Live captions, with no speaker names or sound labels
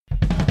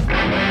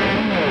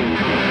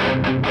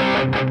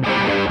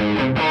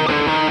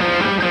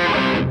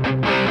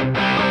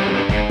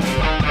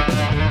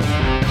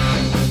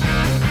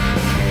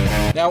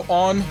Now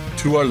on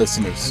to our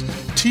listeners.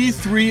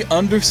 T3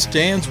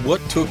 understands what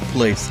took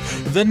place.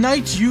 The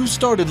night you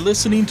started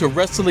listening to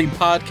wrestling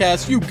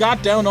podcasts, you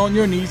got down on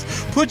your knees,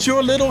 put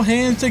your little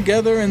hands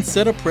together and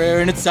said a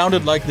prayer, and it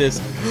sounded like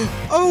this.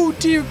 Oh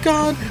dear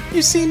God,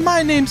 you see,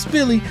 my name's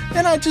Billy,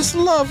 and I just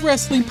love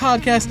wrestling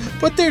podcasts,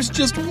 but there's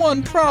just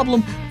one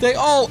problem. They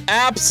all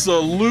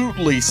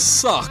absolutely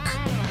suck.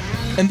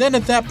 And then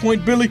at that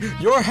point, Billy,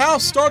 your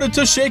house started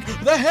to shake,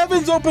 the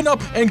heavens opened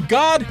up, and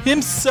God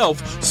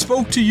himself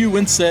spoke to you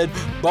and said,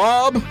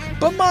 Bob,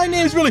 but my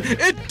name's Billy.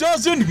 It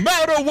doesn't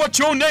matter what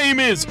your name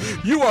is.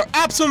 You are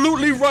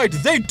absolutely right.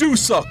 They do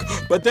suck.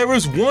 But there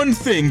is one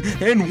thing,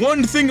 and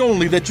one thing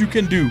only, that you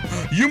can do.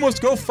 You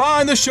must go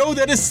find the show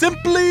that is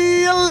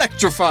simply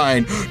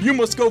electrifying. You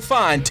must go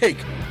find Take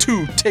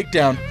Two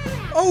Takedown.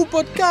 Oh,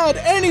 but God,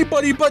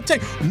 anybody but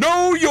take.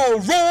 Know your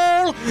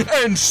role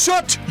and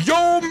shut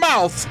your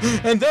mouth.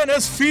 And then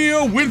as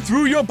fear went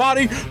through your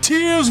body,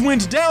 tears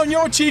went down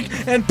your cheek,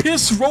 and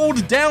piss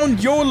rolled down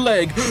your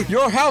leg.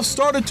 Your house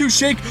started to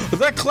shake,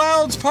 the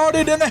clouds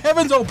parted, and the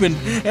heavens opened.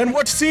 And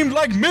what seemed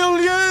like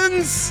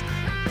millions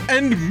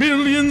and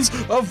millions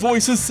of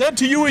voices said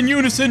to you in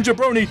unison,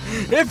 Jabroni,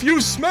 if you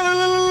smell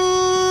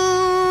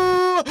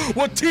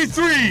what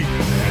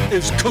T3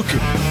 is cooking.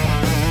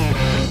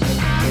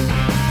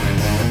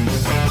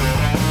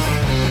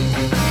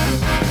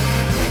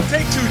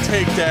 Take Two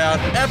Takedown,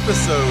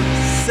 episode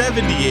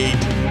 78.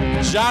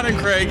 John and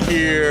Craig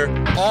here,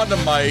 on the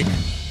mic,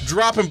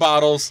 dropping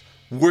bottles.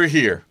 We're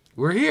here.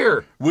 We're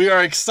here. We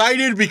are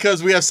excited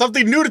because we have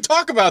something new to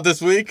talk about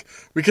this week,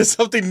 because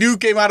something new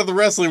came out of the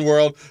wrestling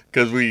world,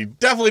 because we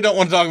definitely don't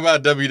want to talk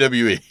about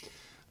WWE.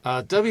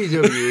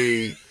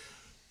 WWE,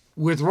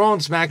 with Raw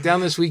and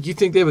SmackDown this week, you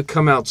think they would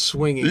come out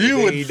swinging?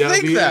 You would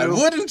think that,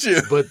 wouldn't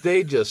you? But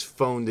they just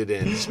phoned it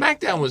in.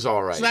 SmackDown was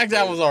all right.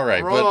 SmackDown was all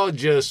right. Raw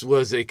just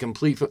was a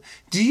complete...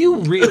 Do you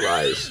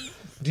realize...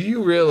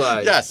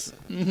 Yes.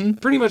 Mm-hmm.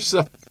 Pretty much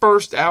the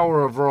first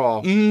hour of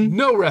Raw,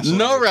 no wrestling.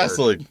 No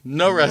wrestling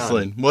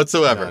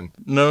whatsoever. None.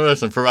 No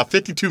wrestling. For about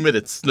 52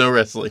 minutes, no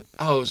wrestling.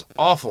 Oh, it was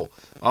awful.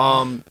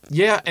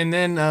 Yeah, and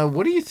then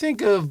what do you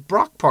think of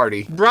Brock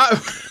Party?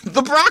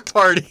 The Brock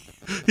Party.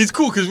 He's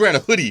cool because he's wearing a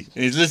hoodie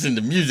and he's listening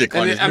to music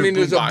on his new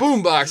there's a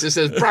boombox that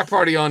says Brock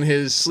Party on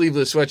his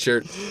sleeveless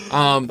sweatshirt.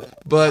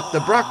 But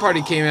the Brock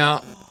Party came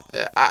out.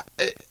 Well,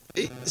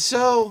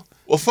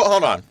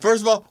 hold on.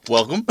 First of all,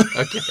 welcome.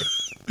 Okay.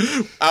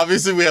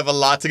 Obviously, we have a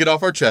lot to get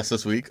off our chest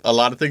this week. A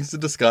lot of things to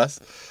discuss.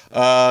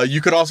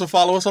 You could also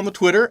follow us on the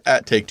Twitter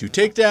at Take Two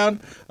Takedown.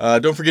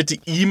 Don't forget to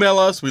email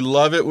us. We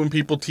love it when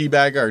people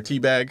teabag our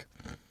teabag.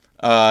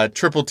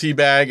 Triple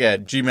teabag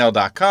at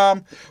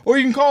gmail.com. Or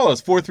you can call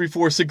us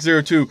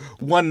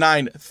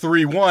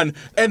 434-602-1931.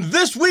 And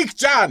this week,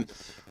 John,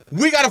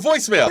 we got a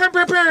voicemail.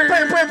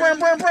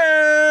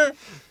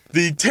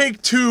 The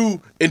Take Two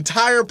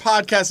entire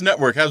podcast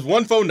network has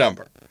one phone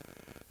number.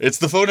 It's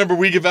the phone number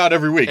we give out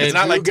every week. It's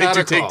not like Take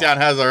Two Takedown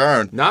has our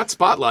own. Not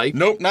Spotlight.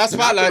 Nope, not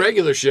Spotlight. Not the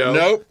regular show.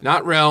 Nope.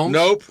 Not Realms.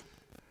 Nope.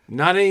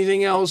 Not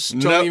anything else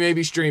Tony may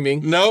be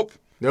streaming. Nope.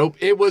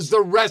 It was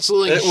the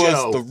wrestling show. It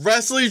was the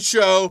wrestling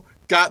show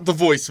got the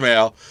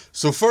voicemail.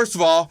 So first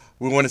of all,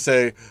 we want to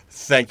say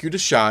thank you to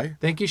Shy.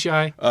 Thank you,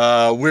 Shy.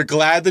 We're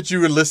glad that you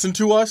would listen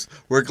to us.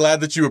 We're glad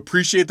that you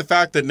appreciate the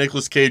fact that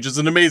Nicolas Cage is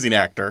an amazing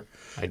actor.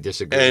 I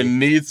disagree. And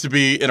needs to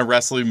be in a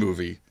wrestling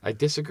movie. I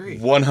disagree.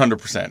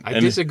 100%. I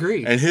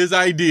disagree. And his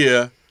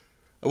idea...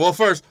 Well,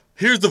 first,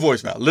 here's the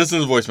voicemail. Listen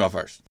to the voicemail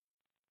first.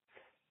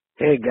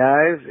 Hey,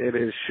 guys. It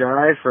is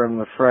Shy from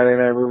the Friday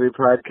Night Movie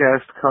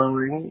Podcast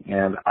calling,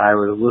 and I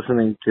was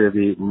listening to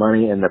the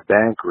Money in the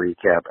Bank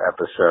recap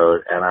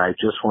episode, and I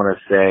just want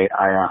to say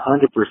I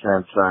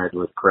 100% side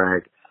with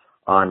Craig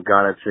on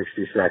Gone at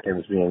 60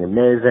 Seconds being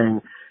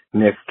amazing.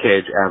 Nick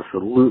Cage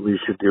absolutely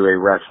should do a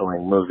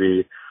wrestling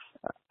movie.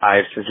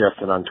 I've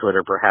suggested on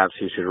Twitter perhaps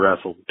he should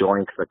wrestle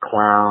Doink the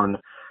Clown.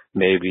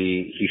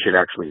 Maybe he should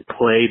actually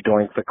play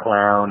Doink the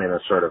Clown in a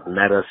sort of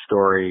meta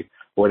story.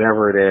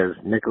 Whatever it is,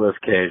 Nicolas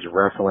Cage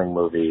wrestling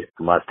movie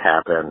must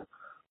happen.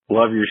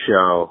 Love your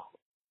show.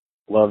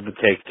 Love the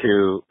Take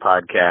Two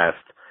podcast.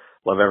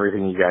 Love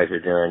everything you guys are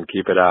doing.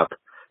 Keep it up.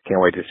 Can't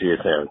wait to see you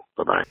soon.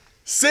 Bye-bye.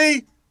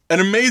 See? An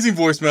amazing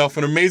voicemail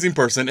from an amazing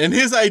person. And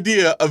his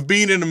idea of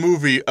being in a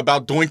movie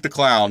about Doink the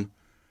Clown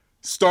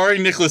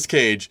starring Nicolas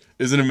Cage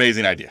is an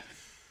amazing idea.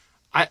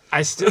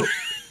 I still...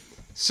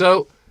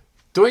 So,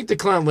 Doink the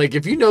Clown, like,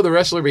 if you know the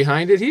wrestler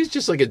behind it, he's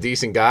just like a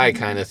decent guy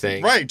kind of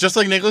thing. Right, just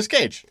like Nicolas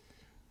Cage.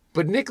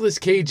 But Nicolas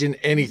Cage in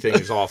anything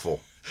is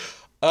awful.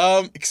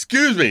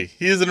 Excuse me.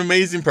 He is an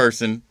amazing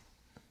person.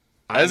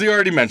 As he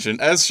already mentioned,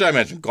 as Shy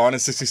mentioned, Gone in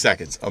 60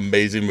 Seconds.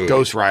 Amazing movie.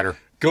 Ghost Rider.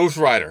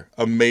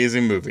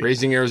 Amazing movie.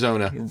 Raising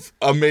Arizona.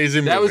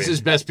 Amazing movie. That was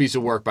his best piece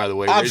of work, by the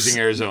way, Raising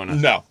Arizona.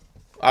 No.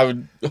 I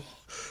would...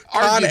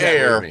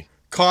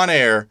 Con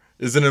Air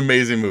is an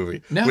amazing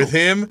movie. No. With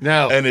him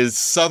No. and his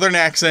southern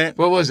accent.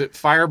 What was it?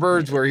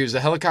 Firebirds, where he was a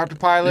helicopter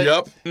pilot?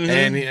 Yep. Mhm.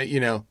 And, you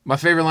know, my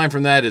favorite line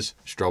from that is,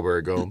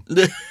 strawberry gum.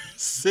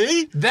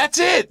 See? That's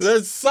it.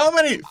 There's so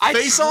many.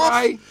 Face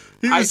Off?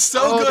 He was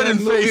so good in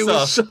Face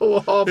Off.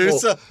 So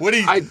awful. When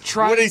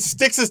he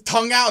sticks his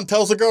tongue out and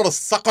tells the girl to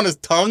suck on his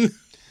tongue.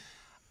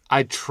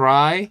 I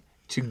try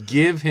to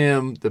give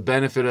him the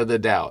benefit of the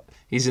doubt.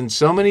 He's in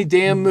so many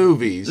damn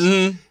movies,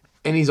 and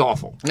he's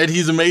awful. And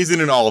he's amazing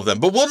in all of them.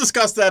 But we'll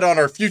discuss that on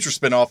our future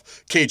spinoff,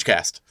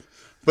 Cagecast.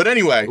 But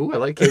anyway. Ooh, I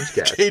like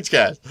Cagecast.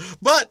 Cagecast.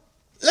 But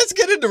let's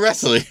get into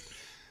wrestling.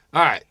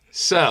 All right.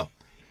 So,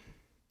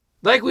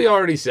 like we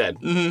already said,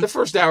 the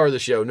first hour of the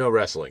show, no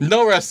wrestling.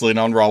 No wrestling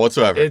on Raw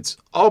whatsoever. It's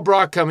all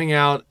Brock coming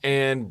out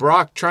and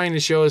Brock trying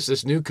to show us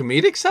this new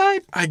comedic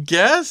side? I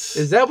guess.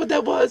 Is that what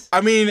that was? I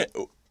mean,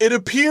 it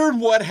appeared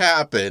what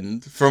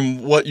happened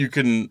from what you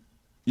can,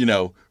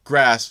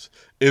 grasp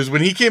is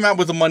when he came out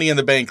with the Money in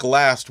the Bank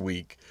last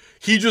week,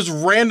 he just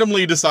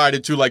randomly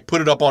decided to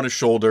put it up on his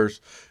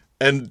shoulders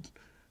and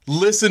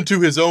listen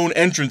to his own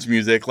entrance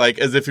music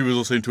as if he was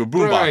listening to a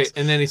boombox. Right,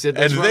 and then he said,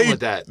 what's wrong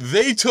with that?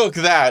 They took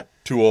that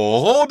to a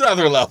whole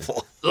nother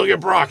level. Look at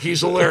Brock,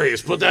 he's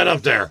hilarious. Put that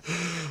up there.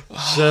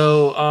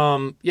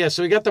 So,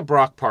 so we got the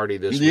Brock party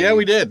this week. Yeah,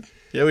 we did.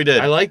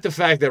 I like the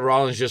fact that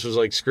Rollins just was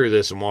like, screw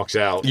this, and walks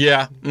out.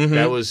 Yeah. Mm-hmm.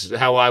 That was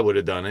how I would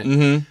have done it.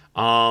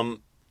 Mm-hmm.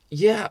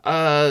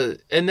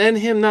 And then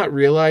him not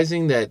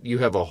realizing that you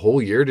have a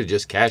whole year to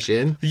just cash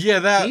in.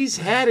 Yeah, he's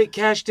had it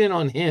cashed in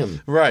on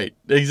him. Right,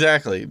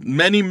 exactly.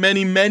 Many,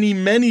 many, many,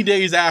 many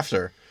days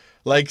after.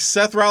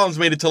 Seth Rollins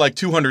made it to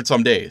 200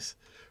 some days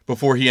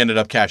before he ended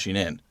up cashing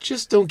in.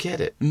 Just don't get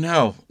it.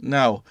 No.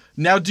 Now,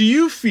 do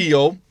you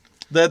feel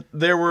that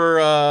there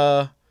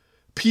were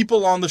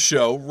people on the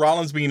show,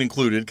 Rollins being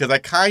included, because I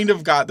kind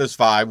of got this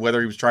vibe,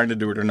 whether he was trying to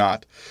do it or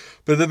not,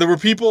 but that there were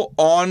people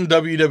on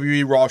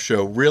WWE Raw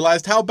show,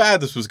 realized how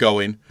bad this was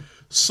going,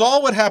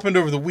 saw what happened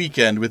over the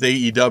weekend with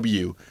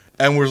AEW,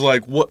 and was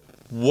like,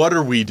 what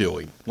are we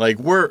doing?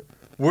 We're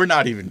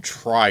not even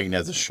trying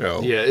as a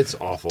show. Yeah, it's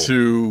awful.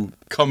 To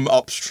come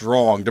up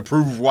strong, to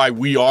prove why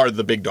we are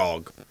the big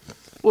dog.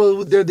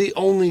 Well, they're the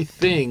only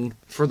thing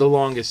for the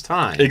longest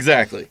time.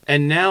 Exactly.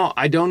 And now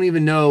I don't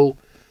even know,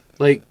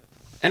 and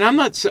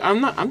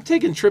I'm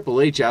taking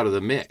Triple H out of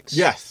the mix.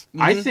 Yes.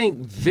 Mm-hmm. I think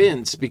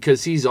Vince,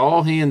 because he's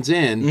all hands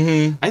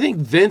in, I think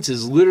Vince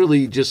is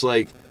literally just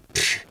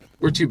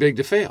we're too big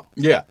to fail.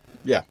 Yeah.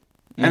 Yeah.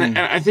 And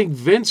I think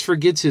Vince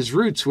forgets his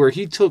roots, where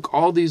he took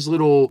all these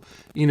little,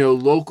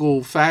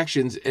 local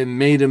factions and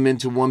made them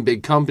into one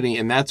big company,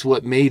 and that's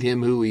what made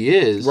him who he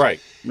is. Right.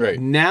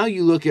 Now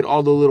you look at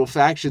all the little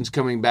factions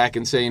coming back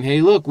and saying,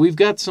 hey, look, we've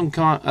got some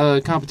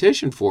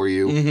competition for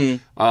you.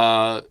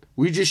 Mm-hmm.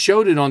 We just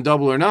showed it on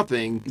Double or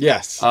Nothing.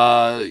 Yes.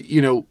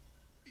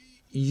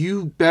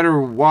 You better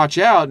watch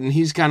out. And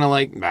he's kind of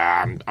like,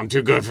 I'm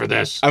too good for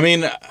this. I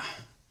mean,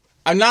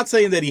 I'm not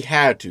saying that he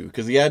had to,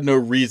 because he had no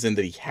reason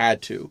that he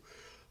had to.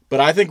 But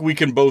I think we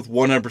can both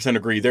 100%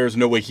 agree there's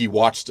no way he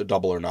watched a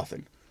Double or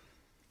Nothing.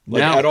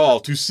 At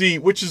all. To see,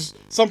 which is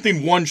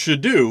something one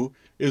should do,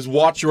 is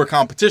watch your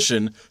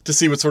competition to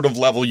see what sort of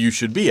level you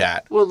should be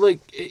at. Well,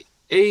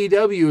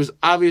 AEW is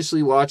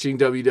obviously watching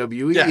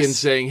WWE and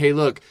saying, hey,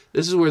 look,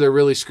 this is where they're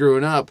really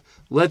screwing up.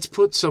 Let's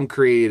put some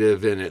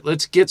creative in it.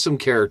 Let's get some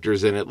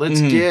characters in it.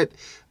 Let's get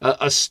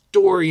a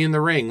story in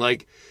the ring.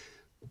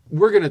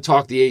 We're going to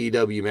talk the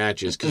AEW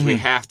matches because we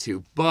have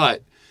to.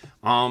 But,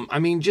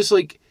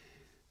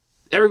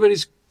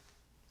 everybody's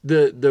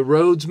the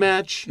Rhodes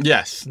match.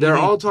 Yes. They're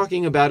all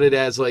talking about it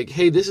as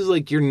hey, this is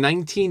your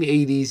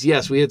 1980s.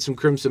 Yes, we had some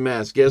Crimson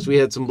Mask. Yes, we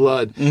had some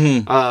blood.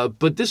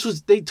 But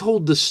they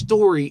told the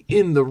story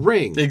in the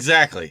ring.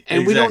 Exactly.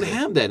 And we don't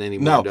have that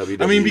anymore in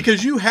WWE. I mean,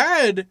 because you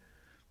had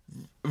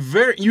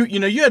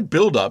you had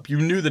build up. You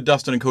knew that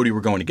Dustin and Cody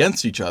were going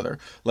against each other.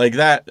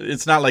 That,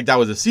 it's not like that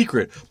was a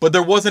secret. But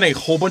there wasn't a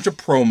whole bunch of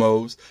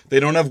promos.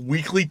 They don't have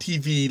weekly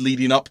TV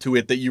leading up to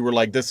it that you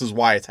were this is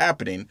why it's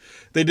happening.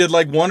 They did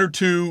one or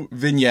two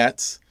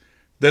vignettes.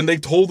 Then they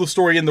told the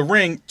story in the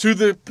ring to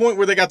the point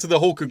where they got to the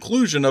whole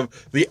conclusion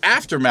of the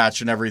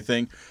aftermatch and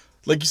everything.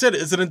 Like you said,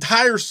 it's an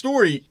entire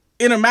story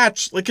in a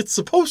match like it's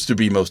supposed to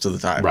be most of the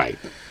time. Right.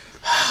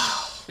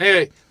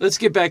 Anyway, let's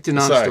get back to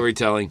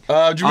non-storytelling. Do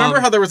you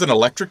remember how there was an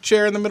electric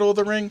chair in the middle of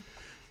the ring?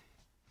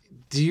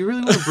 Do you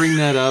really want to bring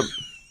that up?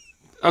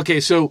 Okay,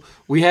 so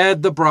we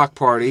had the Brock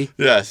party.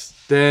 Yes.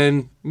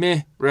 Then,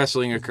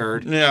 wrestling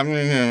occurred. Yeah.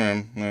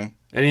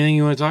 Anything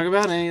you want to talk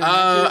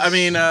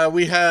about?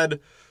 We had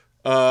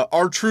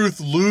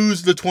R-Truth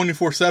lose the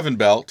 24/7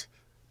 belt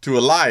to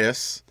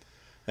Elias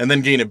and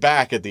then gain it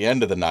back at the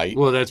end of the night.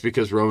 Well, that's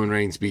because Roman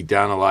Reigns beat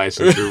down Elias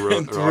and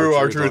threw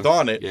R-Truth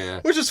on it.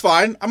 Yeah. Which is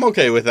fine. I'm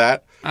okay with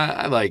that.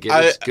 I like it.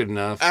 It's good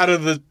enough. Out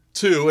of the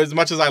two, as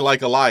much as I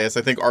like Elias,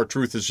 I think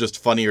R-Truth is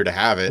just funnier to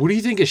have it. What do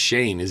you think of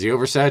Shane? Is he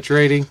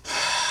oversaturating?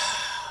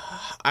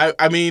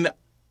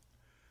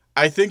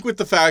 I think with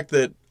the fact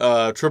that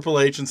Triple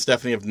H and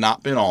Stephanie have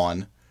not been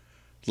on,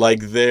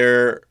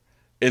 they're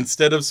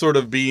instead of sort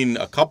of being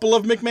a couple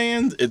of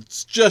McMahons,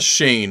 it's just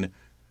Shane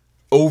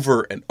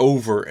over and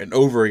over and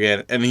over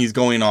again. And he's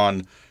going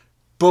on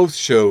both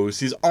shows.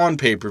 He's on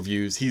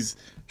pay-per-views. He's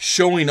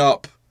showing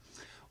up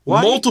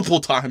multiple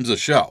times a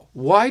show.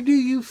 Why do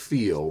you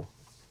feel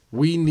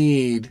we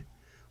need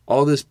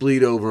all this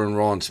bleed over in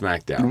Raw and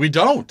SmackDown? We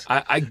don't.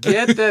 I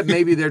get that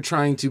maybe they're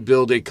trying to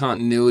build a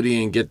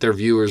continuity and get their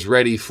viewers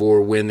ready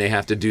for when they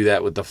have to do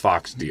that with the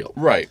Fox deal.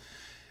 Right.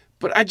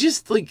 But I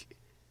just,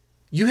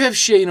 you have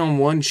Shane on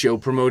one show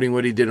promoting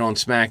what he did on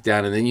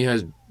SmackDown, and then you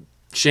have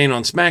Shane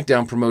on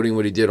SmackDown promoting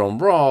what he did on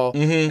Raw,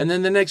 and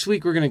then the next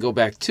week we're going to go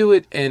back to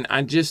it, and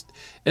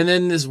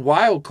then this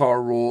wild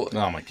card rule.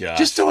 Oh my gosh.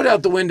 Just throw it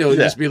out the window and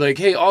just be like,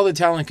 hey, all the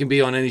talent can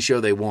be on any show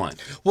they want.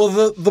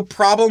 Well, the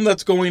problem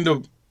that's going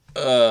to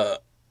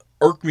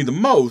irk me the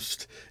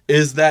most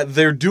is that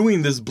they're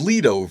doing this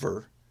bleed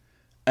over,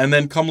 and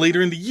then come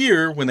later in the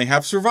year when they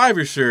have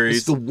Survivor Series.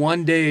 It's the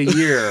one day a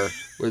year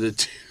where the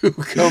two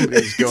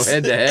companies go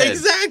head to head.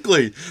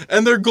 Exactly.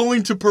 And they're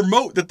going to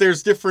promote that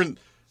there's different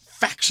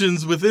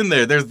factions within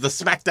there. There's the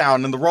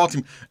SmackDown and the Raw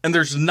team, and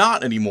there's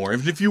not anymore.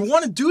 If you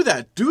want to do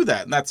that,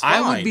 and that's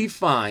fine. I would be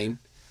fine.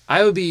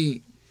 I would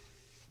be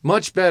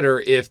much better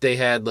if they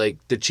had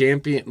the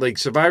champion,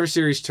 Survivor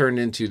Series turned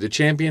into the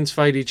champions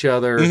fight each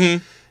other,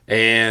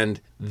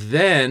 and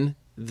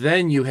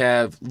then you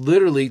have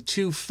literally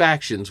two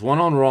factions, one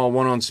on Raw,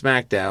 one on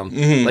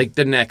SmackDown, like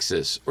the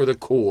Nexus or the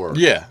Core.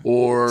 Yeah.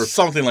 Or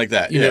something like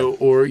that.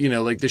 Or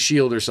like the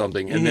Shield or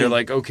something. And they're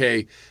like,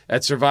 okay,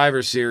 at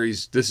Survivor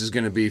Series, this is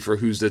going to be for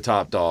who's the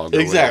top dog.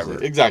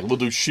 Exactly. We'll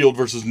do Shield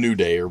versus New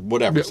Day or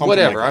whatever.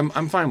 Whatever. Like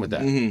I'm fine with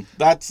that.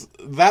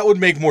 That would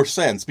make more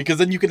sense, because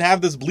then you can have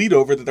this bleed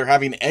over that they're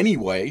having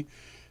anyway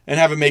and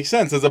have it make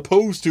sense, as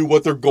opposed to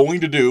what they're going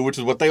to do, which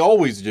is what they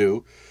always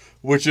do,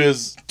 which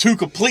is two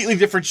completely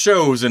different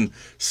shows, and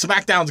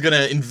SmackDown's going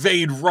to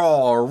invade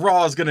Raw, or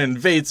Raw is going to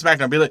invade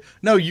SmackDown. Be like,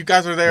 no, you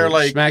guys are there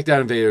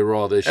SmackDown invaded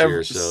Raw this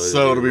year,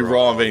 so it'll be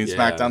Raw invading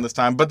SmackDown this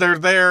time. But they're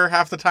there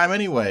half the time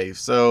anyway,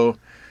 so...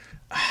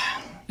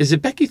 Is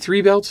it Becky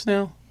 3 belts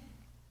now?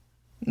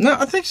 No,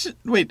 I think she...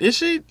 Wait, is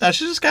she? No,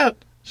 she just got...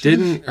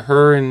 Didn't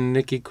her and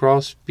Nikki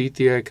Cross beat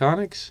the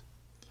Iconics?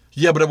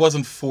 Yeah, but it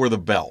wasn't for the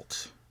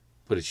belt.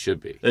 But it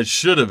should be. It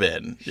should have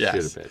been, yes.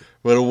 Should have been.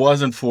 But it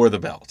wasn't for the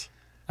belt.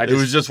 It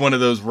was just one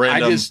of those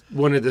random... I just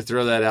wanted to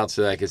throw that out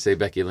so that I could say,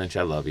 Becky Lynch,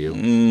 I love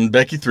you.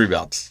 Becky 3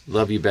 belts.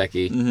 Love you,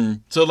 Becky. Mm-hmm.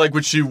 So,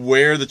 would she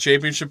wear the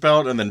championship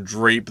belt and then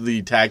drape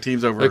the tag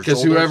teams over her shoulders?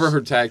 Because whoever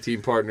her tag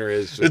team partner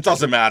is... It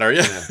doesn't matter.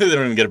 Yeah. They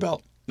don't even get a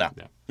belt. No.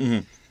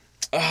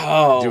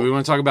 Oh. Do we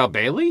want to talk about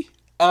Bayley?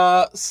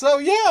 So,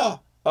 yeah.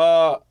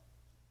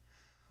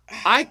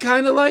 I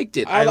kind of liked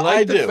it. I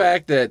liked the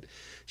fact that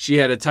she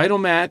had a title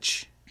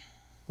match...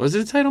 Was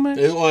it a title match?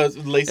 It was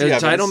Lacey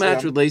Evans. A title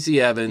match with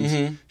Lacey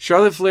Evans.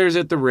 Charlotte Flair's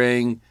at the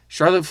ring.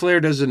 Charlotte Flair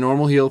does the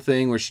normal heel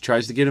thing where she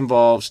tries to get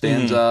involved,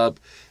 stands up.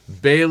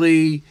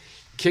 Bayley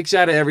kicks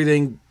out of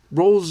everything,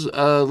 rolls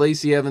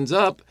Lacey Evans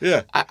up.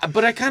 Yeah.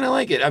 But I kind of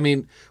like it. I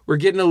mean, we're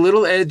getting a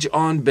little edge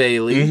on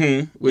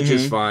Bayley, which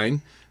is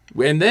fine.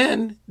 And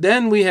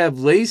then we have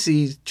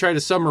Lacey try to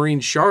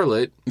submarine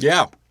Charlotte.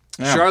 Yeah.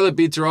 Charlotte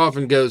beats her off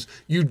and goes,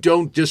 "You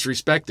don't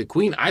disrespect the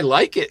queen." I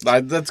like it.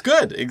 That's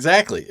good.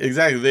 Exactly.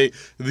 They,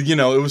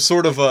 it was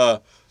sort of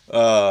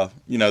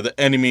the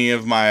enemy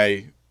is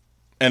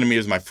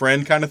my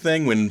friend kind of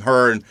thing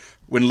when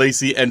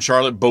Lacey and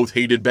Charlotte both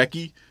hated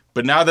Becky.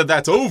 But now that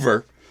that's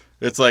over,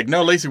 it's like,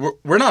 no, Lacey,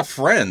 we're not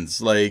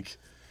friends. Like,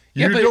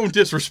 you don't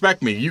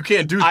disrespect me. You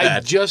can't do that. I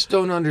just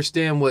don't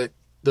understand what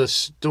the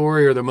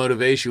story or the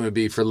motivation would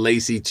be for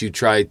Lacey to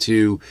try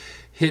to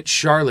hit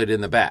Charlotte in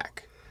the back.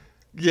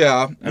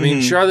 Yeah. I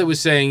mean, Charlotte was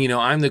saying,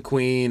 I'm the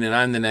queen and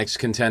I'm the next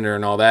contender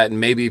and all that. And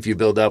maybe if you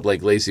build up,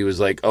 like Lacey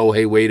was like, oh,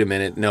 hey, wait a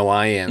minute. No,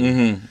 I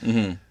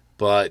am.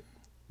 But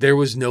there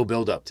was no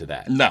build up to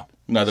that. No,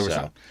 there was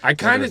not. I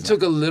kind of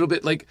took a little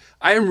bit,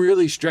 I am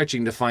really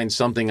stretching to find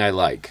something I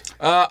like.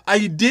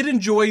 I did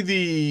enjoy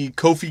the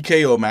Kofi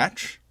KO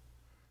match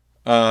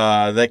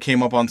that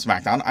came up on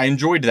SmackDown. I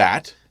enjoyed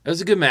that. It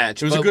was a good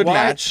match. It was a good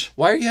match.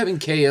 Why are you having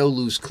KO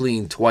lose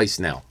clean twice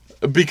now?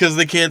 Because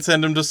they can't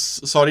send him to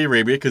Saudi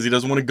Arabia because he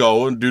doesn't want to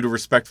go, and due to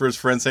respect for his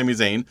friend Sami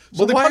Zayn.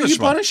 So why are you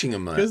punishing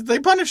him? Because they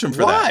punish him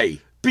for that. Why?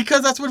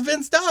 Because that's what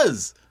Vince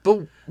does.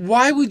 But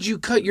why would you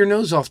cut your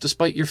nose off to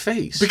spite your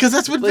face? Because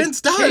that's what Vince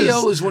does.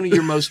 KO is one of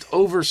your most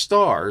over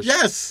stars.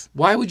 Yes.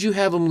 Why would you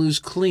have him lose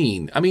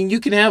clean? I mean, you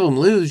can have him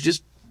lose,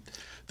 just...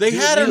 They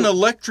had an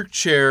electric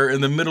chair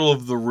in the middle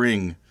of the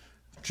ring,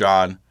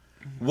 John.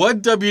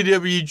 What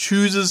WWE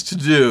chooses to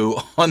do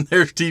on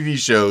their TV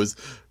shows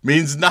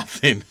means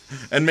nothing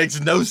and makes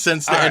no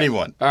sense to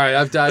anyone. All right,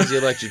 I've dodged the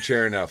electric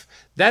chair enough.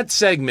 That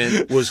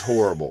segment was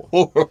horrible.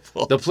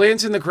 Horrible. The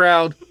plants in the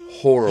crowd,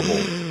 horrible.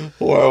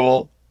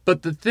 Horrible.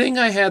 But the thing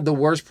I had the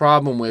worst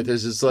problem with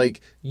is it's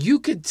like you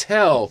could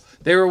tell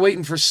they were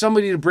waiting for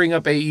somebody to bring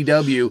up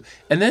AEW,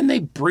 and then they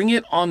bring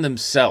it on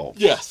themselves.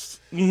 Yes.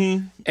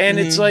 And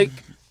it's like...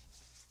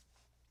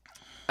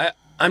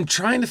 I'm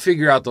trying to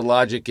figure out the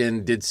logic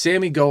in, did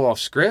Sammy go off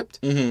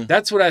script? Mm-hmm.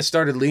 That's what I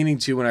started leaning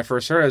to when I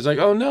first heard it. I was like,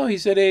 oh no, he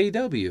said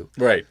AEW.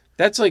 Right.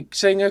 That's like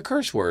saying a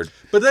curse word.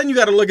 But then you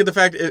got to look at the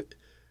fact,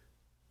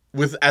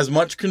 with as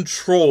much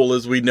control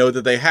as we know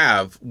that they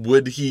have,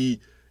 would he,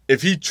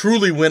 if he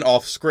truly went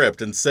off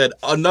script and said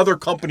another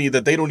company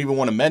that they don't even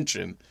want to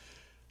mention,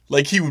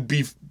 like he would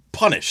be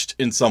punished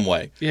in some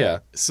way. Yeah.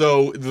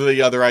 So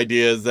the other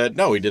idea is that,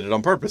 no, he did it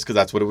on purpose because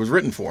that's what it was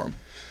written for him.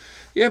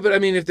 Yeah, but I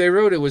mean, if they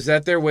wrote it, was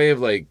that their way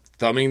of like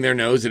thumbing their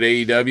nose at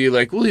AEW?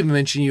 Like, we'll even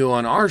mention you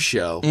on our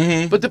show.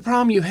 Mm-hmm. But the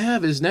problem you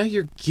have is now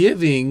you're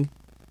giving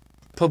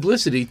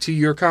publicity to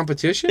your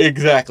competition.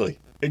 Exactly,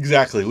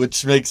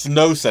 which makes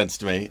no sense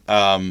to me.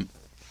 But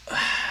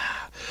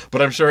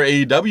I'm sure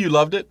AEW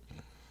loved it.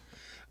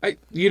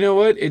 You know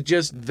what? It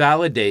just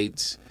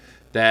validates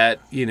that,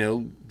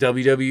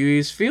 WWE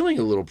is feeling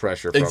a little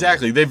pressure from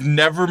Exactly. it. They've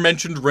never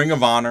mentioned Ring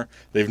of Honor.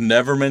 They've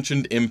never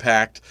mentioned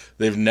Impact.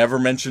 They've never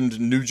mentioned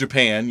New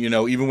Japan.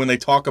 Even when they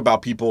talk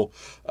about people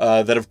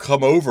that have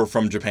come over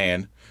from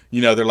Japan,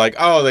 they're like,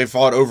 oh, they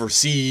fought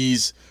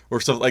overseas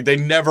or stuff. Like, they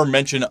never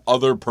mention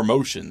other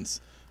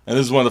promotions. And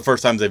this is one of the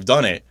first times they've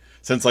done it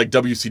since, like,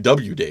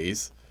 WCW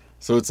days.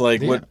 So it's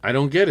like, what? I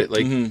don't get it.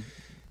 Like,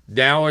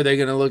 now are they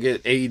going to look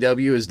at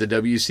AEW as the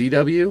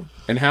WCW?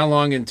 And how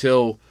long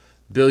until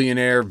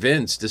billionaire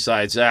Vince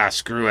decides,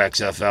 screw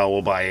XFL,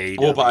 we'll buy AEW.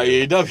 We'll buy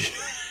AEW.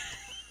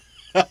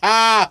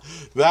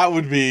 That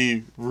would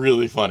be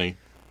really funny.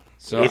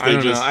 So if I they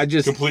don't know. I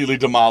just completely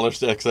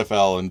demolished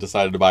XFL and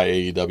decided to buy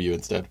AEW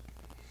instead.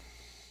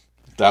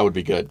 That would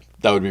be good.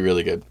 That would be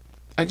really good.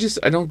 I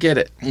don't get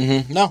it.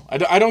 Mm-hmm. No,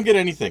 I don't get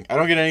anything. I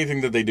don't get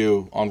anything that they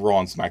do on Raw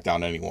and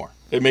SmackDown anymore.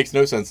 It makes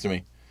no sense to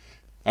me.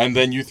 And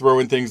then you throw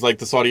in things like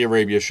the Saudi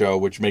Arabia show,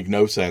 which make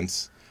no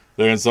sense.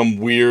 They're in some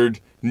weird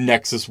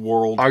Nexus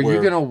world. Are you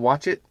going to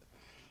watch it?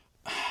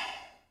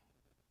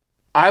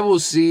 I will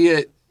see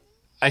it.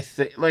 I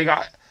think,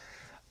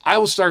 I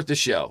will start the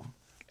show.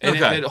 And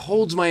if it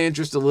holds my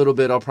interest a little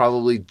bit, I'll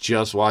probably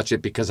just watch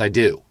it because I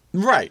do.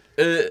 Right.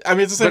 It's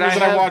the same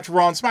reason I watch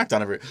Raw and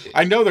SmackDown every week.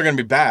 I know they're going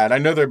to be bad. I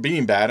know they're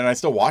being bad, and I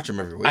still watch them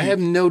every week. I have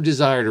no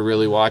desire to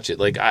really watch it.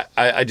 Like,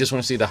 I just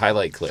want to see the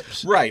highlight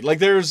clips. Right. Like,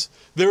 there's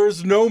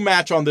no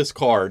match on this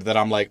card that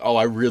I'm like, oh,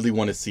 I really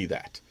want to see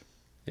that.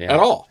 Yeah.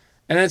 At all.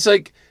 And it's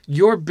like,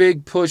 your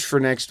big push for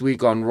next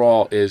week on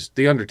Raw is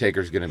The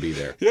Undertaker's going to be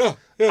there. Yeah.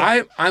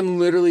 I'm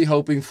literally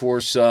hoping for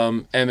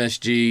some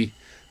MSG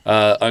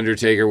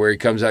Undertaker where he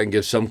comes out and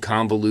gives some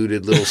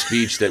convoluted little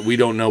speech that we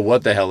don't know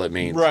what the hell it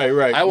means.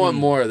 Right. I want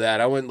more of that.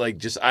 I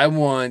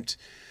want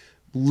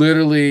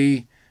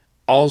literally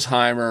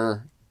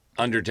Alzheimer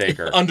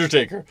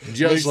Undertaker.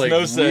 Just like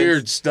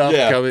weird stuff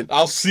coming.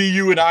 I'll see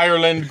you in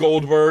Ireland,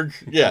 Goldberg.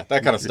 Yeah,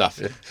 that kind of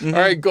stuff. All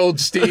right,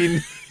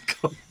 Goldstein.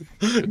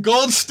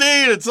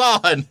 Goldstein, it's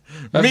on.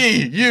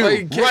 Me,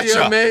 you,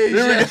 Russia.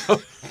 Here we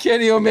go.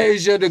 Kenny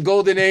Omega, the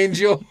Golden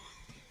Angel.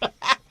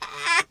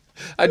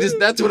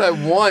 That's what I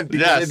want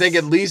because I think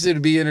at least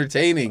it'd be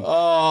entertaining.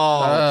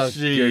 Oh,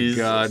 good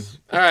God.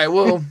 All right,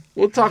 well,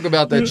 we'll talk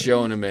about that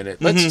show in a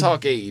minute. Let's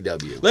talk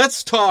AEW.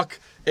 Let's talk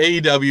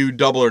AEW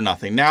Double or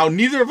Nothing. Now,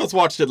 neither of us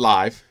watched it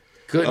live.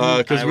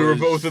 Because we were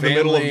both in the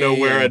middle of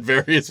nowhere at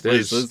various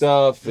places.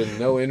 Stuff and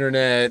no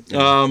internet.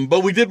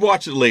 But we did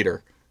watch it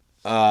later.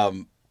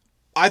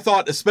 I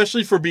thought,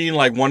 especially for being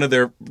like one of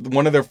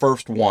their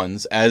first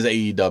ones as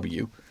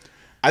AEW,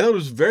 I thought it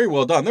was very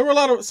well done. There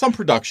were some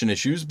production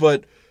issues,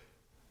 but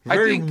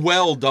very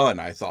well done,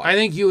 I thought. I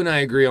think you and I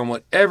agree on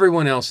what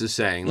everyone else is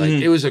saying. Like,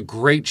 it was a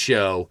great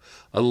show.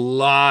 A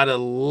lot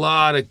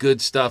of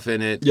good stuff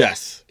in it.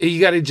 Yes.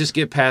 You got to just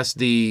get past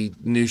the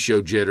new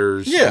show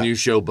jitters, new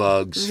show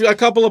bugs. A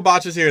couple of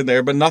botches here and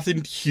there, but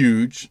nothing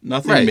huge,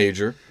 nothing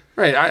major.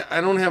 Right,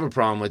 I don't have a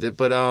problem with it,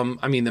 but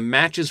the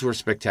matches were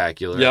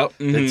spectacular. Yep.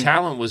 The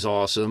talent was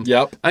awesome.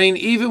 Yep. I mean,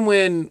 even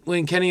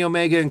when Kenny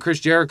Omega and Chris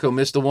Jericho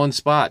missed the one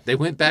spot, they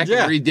went back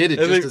and redid it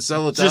just to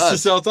sell it to us. Just to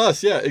sell it to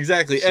us, yeah,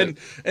 exactly. So,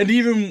 and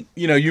even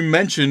you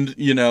mentioned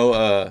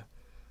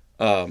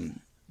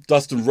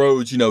Dustin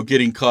Rhodes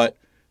getting cut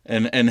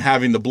and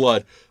having the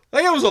blood.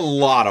 Like, it was a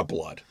lot of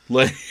blood.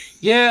 Like,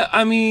 yeah,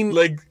 I mean,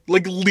 like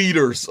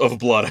liters of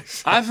blood.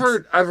 I've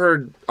heard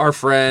our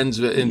friends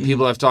and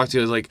people I've talked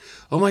to is like,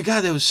 oh my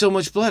God, there was so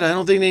much blood. I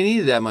don't think they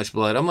needed that much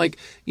blood. I'm like,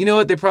 you know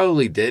what? They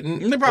probably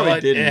didn't.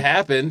 It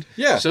happened.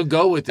 Yeah. So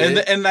go with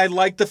it. And I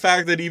like the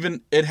fact that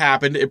even it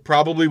happened, it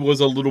probably was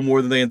a little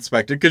more than they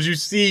expected because you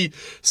see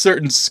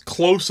certain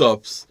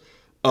close-ups,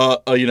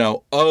 of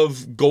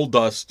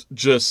Goldust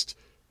just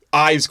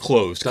eyes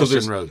closed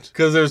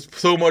because there's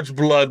so much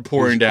blood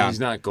pouring down. He's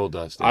not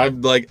Goldust.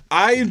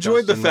 I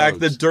enjoyed the fact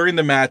that during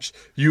the match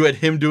you had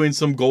him doing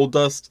some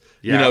Goldust.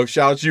 Yeah.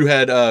 Shouts. You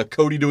had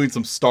Cody doing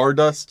some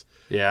Stardust.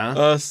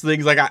 Yeah.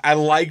 Things like I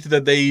liked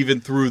that they even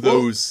threw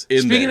those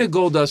in. Speaking of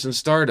Goldust and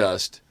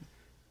Stardust,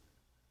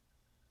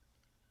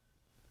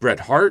 Bret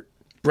Hart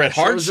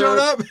showed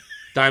up.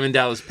 Diamond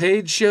Dallas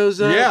Page shows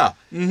up. Yeah.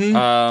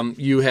 Mm-hmm.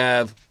 You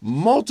have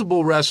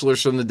multiple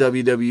wrestlers from the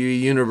WWE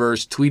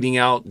universe tweeting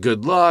out,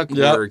 "Good luck.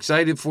 Yep. We're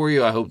excited for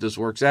you. I hope this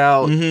works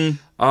out."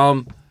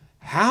 Mm-hmm.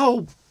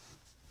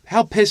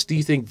 How pissed do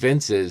you think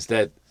Vince is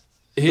that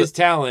his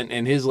talent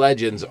and his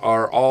legends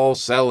are all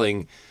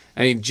selling?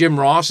 I mean, Jim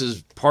Ross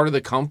is part of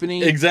the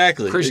company.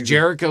 Exactly. Chris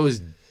Jericho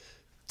is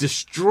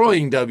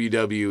destroying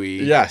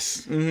WWE.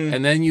 Yes. Mm-hmm.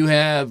 And then you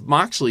have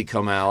Moxley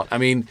come out. I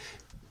mean,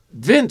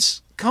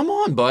 Vince, come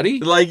on, buddy.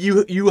 Like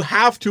you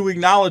have to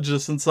acknowledge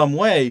this in some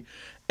way,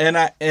 and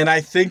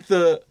I think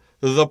the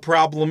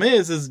problem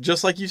is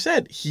just like you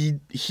said,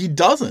 he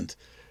doesn't.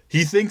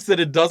 He thinks that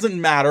it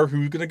doesn't matter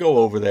who's going to go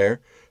over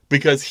there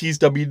because he's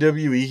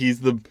WWE.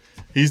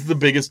 He's the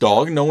biggest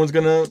dog. No one's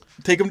going to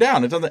take him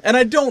down. It doesn't. And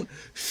I don't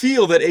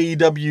feel that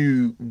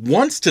AEW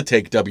wants to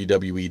take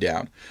WWE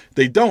down.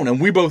 They don't.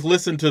 And we both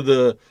listened to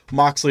the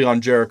Moxley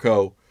on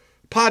Jericho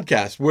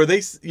podcast where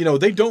they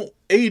don't.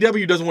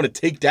 AEW doesn't want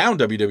to take down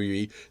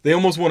WWE. They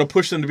almost want to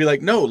push them to be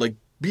like, no, like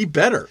be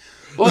better.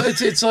 Well,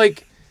 it's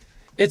like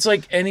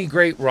any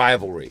great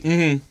rivalry.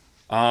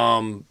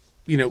 Mm-hmm.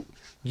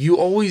 You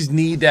always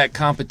need that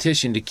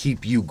competition to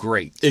keep you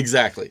great.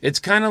 Exactly. It's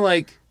kind of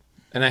like,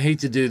 and I hate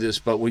to do this,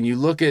 but when you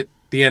look at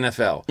the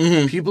NFL,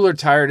 Mm-hmm. people are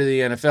tired of the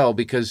NFL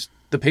because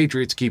the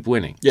Patriots keep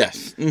winning.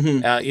 Yes.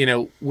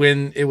 Mm-hmm.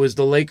 When it was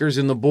the Lakers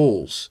and the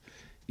Bulls,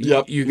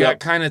 you got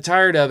kind of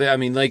tired of it. I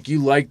mean, like, you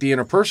like the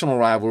interpersonal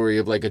rivalry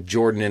of like a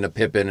Jordan and a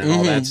Pippen and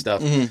all that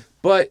stuff. Mm-hmm.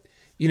 But,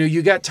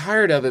 you got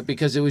tired of it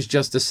because it was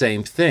just the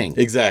same thing.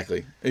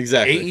 Exactly.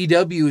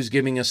 AEW is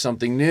giving us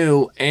something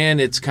new,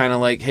 and it's kind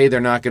of like, hey, they're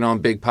knocking on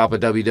Big Papa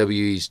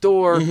WWE's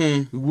door.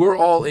 Mm-hmm. We're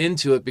all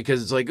into it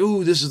because it's like,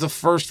 ooh, this is the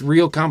first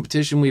real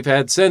competition we've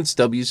had since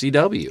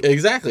WCW.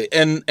 Exactly.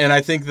 And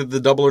I think that the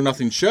Double or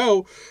Nothing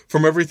show,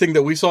 from everything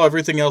that we saw,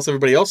 everything else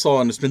everybody else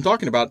saw and has been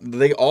talking about,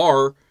 they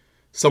are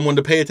someone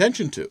to pay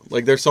attention to.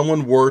 Like, they're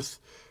someone worth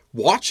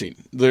watching.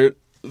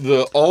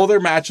 All their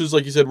matches,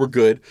 like you said, were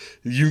good.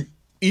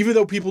 Even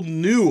though people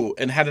knew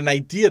and had an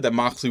idea that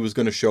Moxley was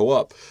going to show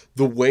up,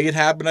 the way it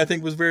happened, I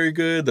think, was very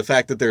good. The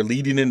fact that they're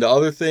leading into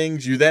other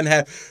things, and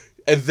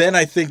then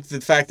I think the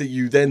fact that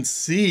you then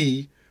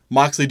see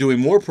Moxley doing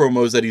more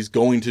promos, that he's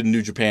going to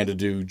New Japan to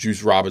do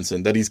Juice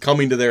Robinson, that he's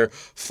coming to their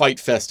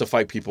Fight Fest to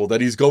fight people, that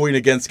he's going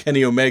against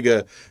Kenny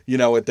Omega,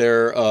 at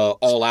their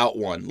All Out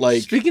one.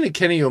 Like, speaking of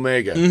Kenny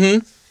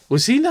Omega,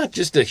 was he not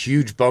just a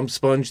huge bump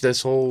sponge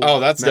this whole? Oh,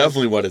 that's match?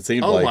 definitely what it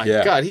seemed like. Oh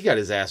my God, he got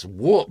his ass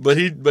whooped. But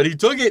he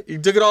took it. He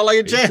took it all like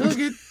a champ. He took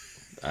it.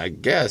 I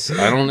guess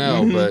I don't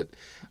know, but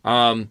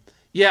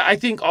I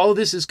think all of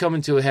this is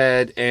coming to a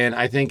head, and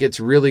I think it's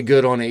really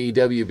good on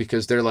AEW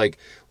because they're like,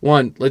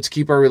 one, let's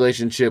keep our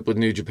relationship with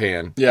New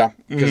Japan. Yeah,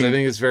 because I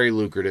think it's very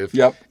lucrative.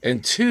 Yep.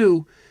 And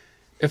two,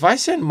 if I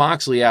send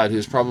Moxley out,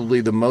 who's probably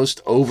the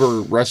most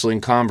over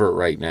wrestling convert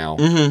right now.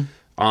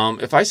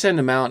 If I send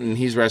him out and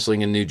he's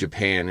wrestling in New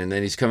Japan and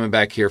then he's coming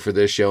back here for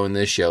this show and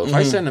this show, if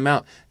I send him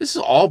out, this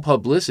is all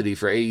publicity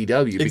for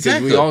AEW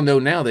because we all know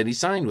now that he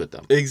signed with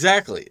them.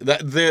 Exactly.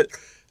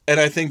 And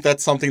I think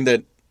that's something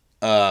that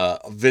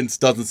Vince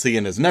doesn't see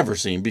and has never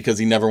seen because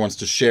he never wants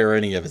to share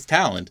any of his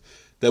talent.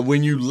 That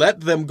when you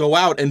let them go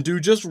out and do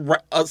just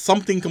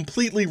something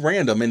completely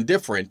random and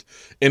different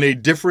in a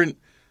different,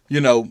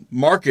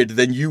 market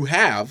than you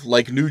have,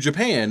 like New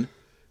Japan,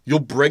 you'll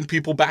bring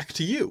people back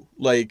to you.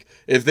 Like,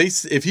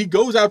 if he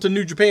goes out to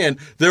New Japan,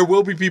 there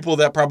will be people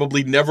that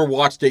probably never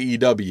watched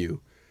AEW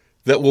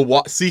that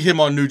will see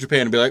him on New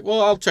Japan and be like,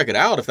 well, I'll check it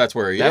out if that's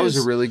where he is. That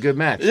was a really good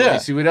match. Yeah. Let me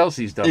see what else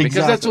he's done. Exactly.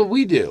 Because that's what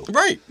we do.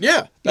 Right,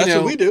 yeah. That's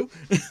what we do.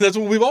 That's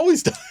what we've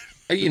always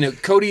done.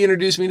 Cody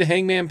introduced me to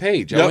Hangman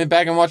Page. I went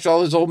back and watched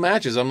all his old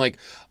matches. I'm like,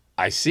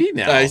 I see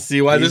now. I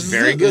see why this is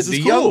very good. The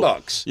cool. Young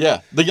Bucks.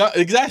 Yeah,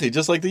 exactly,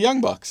 just like the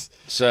Young Bucks.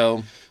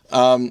 So...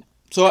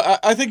 So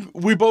I think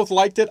we both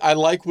liked it. I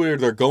like where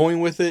they're going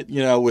with it,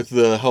 with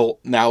the whole,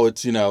 now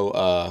it's,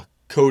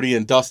 Cody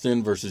and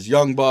Dustin versus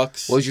Young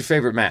Bucks. What was your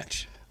favorite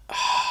match?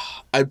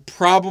 I'd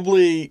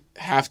probably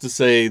have to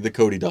say the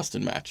Cody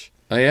Dustin match.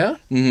 Oh, yeah?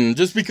 Mm-hmm.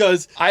 Just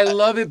because... I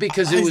love it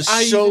because it was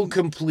so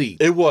complete.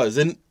 It was.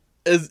 And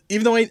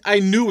even though I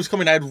knew it was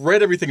coming, I'd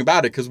read everything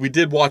about it because we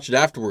did watch it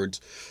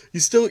afterwards. You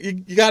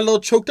got a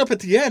little choked up at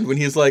the end when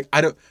he's like,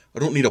 I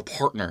don't need a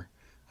partner.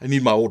 I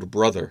need my older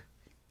brother.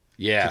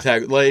 Yeah.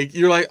 Like,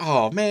 you're like,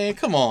 oh, man,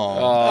 come on.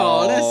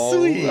 Oh, that's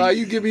sweet. Why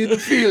you give me the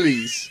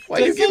feelies? Why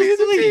you give me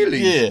the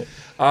feelies?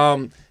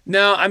 Yeah.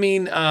 No, I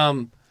mean,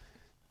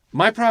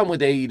 my problem with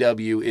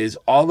AEW is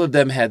all of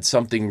them had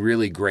something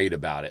really great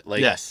about it.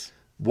 Like, yes.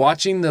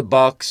 Watching the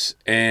Bucks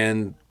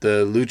and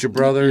the Lucha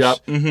Brothers,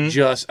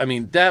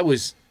 that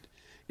was,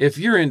 if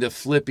you're into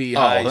flippy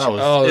highs, that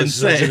was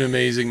insane. Such an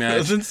amazing match. It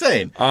was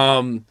insane.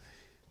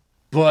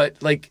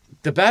 But, like,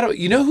 the battle,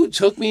 who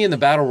took me in the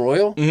Battle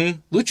Royal?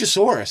 Mm-hmm.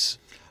 Luchasaurus.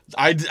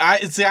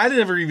 I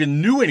never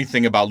even knew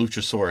anything about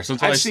Luchasaurus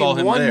until I saw him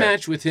there. I've seen one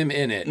match with him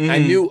in it. I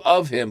knew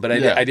of him, but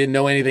I didn't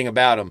know anything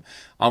about him.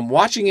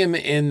 Watching him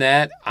in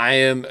that, I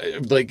am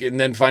like, and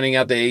then finding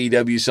out that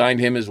AEW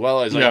signed him as well.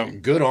 I was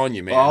like, good on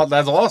you, man. Oh,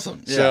 that's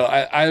awesome. Yeah. So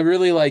I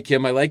really like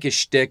him. I like his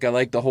shtick. I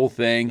like the whole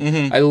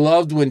thing. I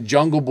loved when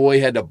Jungle Boy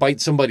had to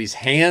bite somebody's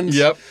hands.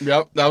 Yep.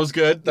 That was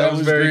good. That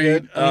was very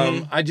good.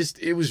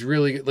 It was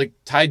really good. Like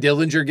Ty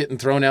Dillinger getting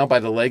thrown out by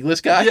the legless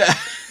guy. Yeah.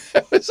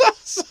 That was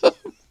awesome.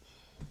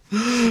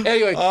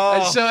 Anyway,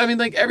 so I mean,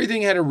 like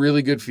everything had a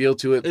really good feel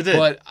to it. It did.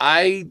 But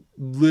I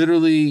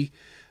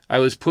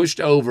was pushed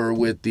over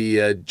with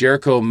the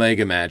Jericho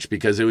Omega match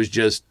because it was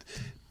just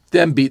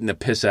them beating the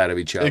piss out of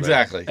each other.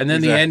 Exactly. And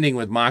then the ending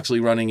with Moxley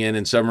running in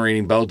and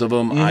submarining both of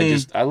them,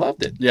 I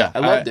loved it. Yeah, I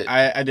loved it.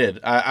 I did.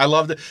 I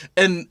loved it.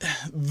 And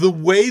the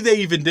way they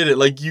even did it,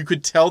 like you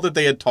could tell that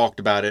they had talked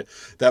about it,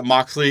 that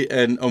Moxley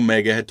and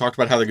Omega had talked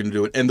about how they're going to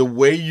do it. And the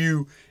way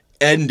you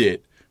end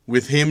it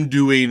with him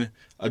doing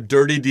a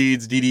Dirty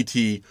Deeds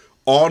DDT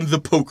on the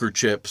poker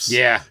chips.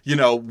 Yeah. You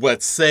know,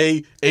 let's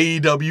say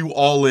AEW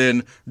All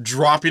In,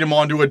 dropping him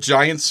onto a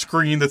giant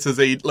screen that says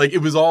like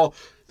it was all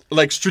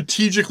like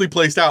strategically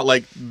placed out.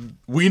 Like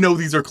we know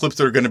these are clips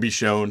that are going to be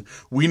shown.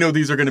 We know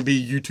these are going to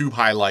be YouTube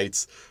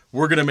highlights.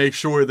 We're going to make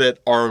sure that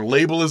our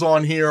label is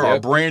on here, our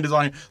brand is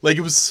on here. Like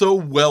it was so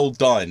well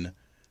done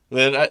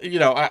that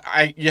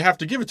you have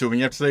to give it to them.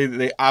 You have to say that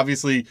they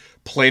obviously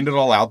planned it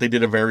all out. They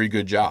did a very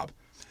good job.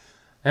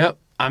 Yep.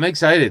 I'm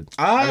excited.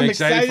 I'm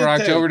excited for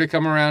October to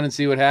come around and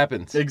see what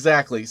happens.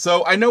 Exactly.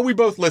 So I know we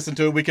both listened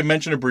to it. We can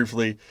mention it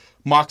briefly.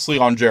 Moxley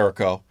on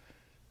Jericho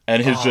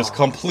and his just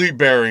complete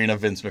burying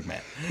of Vince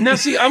McMahon. Now,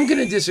 see, I'm going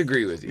to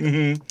disagree with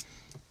you.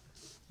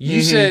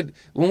 You said,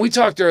 when we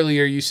talked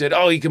earlier, you said,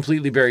 he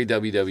completely buried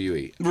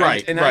WWE.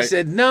 Right. I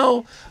said,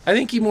 no, I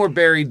think he more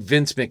buried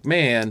Vince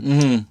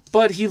McMahon,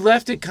 but he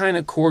left it kind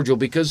of cordial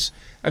because,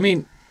 I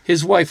mean,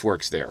 his wife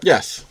works there.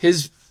 Yes.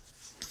 His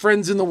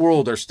friends in the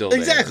world are still there.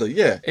 Exactly,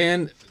 yeah.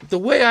 And the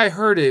way I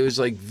heard it was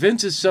like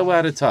Vince is so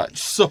out of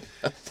touch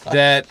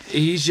that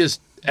he's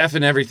just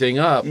effing everything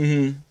up.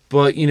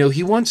 But,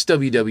 he wants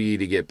WWE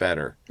to get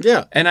better.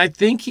 Yeah. And I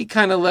think he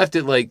kind of left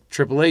it like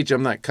Triple H.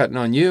 I'm not cutting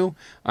on you.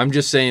 I'm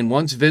just saying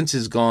once Vince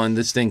is gone,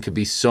 this thing could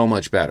be so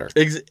much better.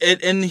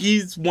 And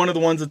he's one of the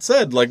ones that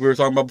said, like we were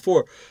talking about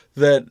before,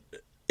 that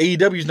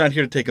AEW's not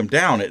here to take him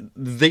down.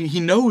 He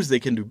knows they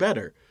can do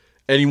better.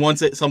 And he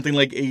wants something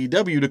like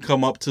AEW to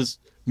come up to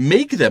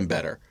make them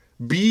better.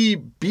 Be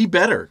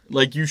better.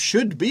 Like you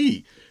should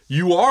be.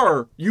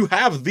 You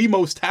have the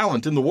most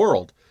talent in the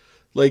world.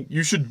 Like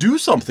you should do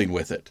something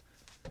with it.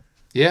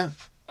 Yeah.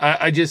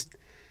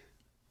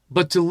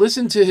 But to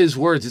listen to his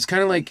words, it's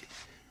kind of like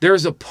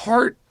there's a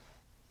part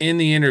in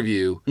the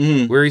interview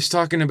where he's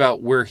talking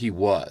about where he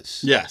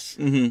was. Yes.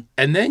 And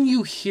then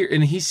you hear,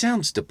 and he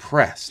sounds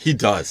depressed. He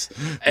does.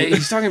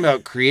 He's talking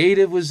about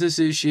creative was this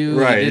issue.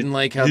 Right. He didn't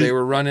like how they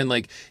were running.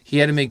 Like he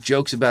had to make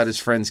jokes about his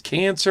friend's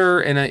cancer.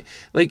 And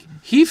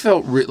he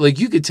felt like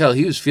you could tell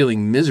he was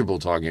feeling miserable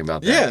talking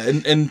about that.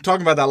 Yeah. And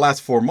talking about that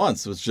last 4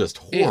 months was just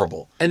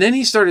horrible. Yeah. And then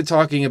he started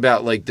talking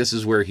about like, this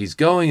is where he's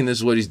going and this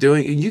is what he's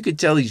doing. And you could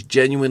tell he's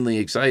genuinely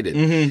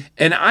excited.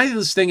 And I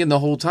was thinking the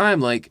whole time,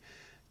 like,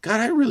 God,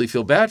 I really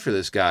feel bad for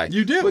this guy.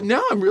 You do. But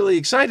now I'm really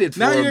excited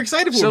for him. Now you're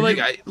excited for him.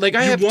 So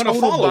I have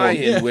total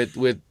buy-in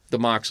with the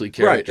Moxley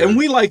character. Right, and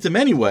we liked him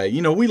anyway.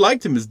 We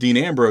liked him as Dean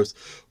Ambrose.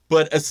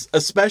 But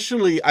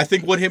especially, I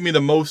think what hit me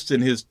the most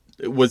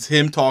was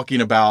him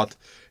talking about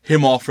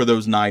him off for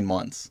those 9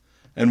 months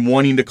and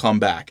wanting to come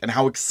back and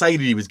how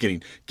excited he was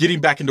getting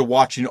back into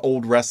watching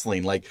old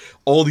wrestling, like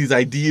all these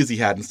ideas he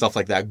had and stuff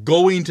like that,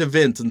 going to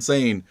Vince and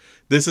saying,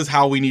 this is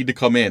how we need to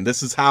come in.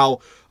 This is how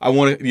I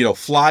want to,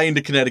 fly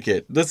into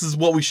Connecticut. This is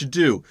what we should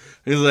do.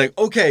 And he's like,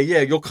 okay, yeah,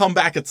 you'll come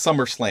back at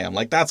SummerSlam.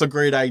 Like, that's a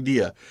great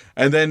idea.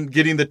 And then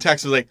getting the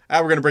text was like,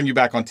 we're going to bring you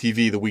back on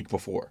TV the week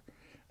before.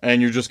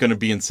 And you're just going to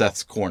be in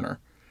Seth's corner.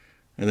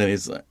 And then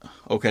he's like,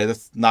 okay,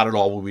 that's not at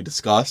all what we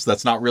discussed.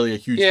 That's not really a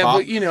huge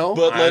pop.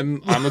 But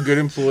I'm a good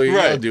employee.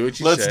 Right. I'll do what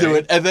you Let's say. do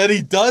it. And then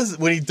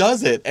when he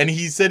does it, and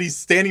he said he's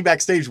standing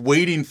backstage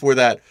waiting for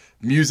that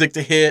music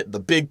to hit, the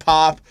big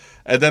pop.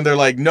 And then they're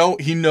like, no,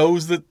 he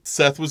knows that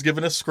Seth was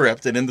given a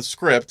script. And in the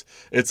script,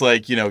 it's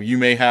like, you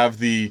may have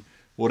the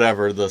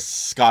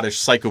Scottish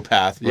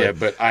psychopath.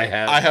 But I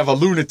have a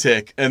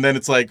lunatic. And then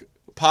it's like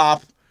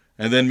pop,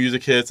 and then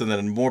music hits, and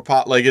then more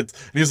pop. Like and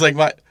he's like,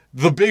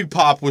 the big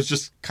pop was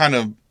just kind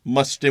of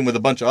mushed in with a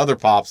bunch of other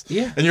pops.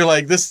 Yeah. And you're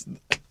like, this,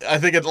 I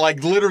think it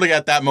like literally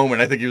at that moment,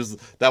 I think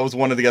that was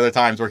one of the other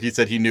times where he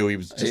said he knew he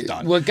was just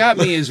done. What got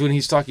me is when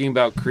he's talking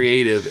about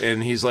creative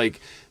and he's like,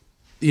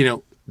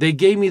 they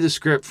gave me the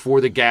script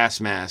for the gas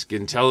mask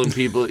and telling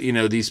people,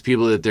 these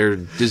people that they're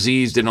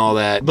diseased and all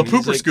that. The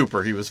pooper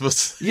scooper he was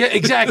supposed to. Yeah,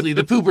 exactly.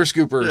 The pooper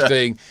scooper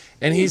thing.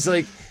 And he's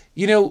like,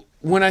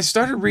 when I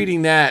started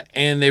reading that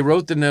and they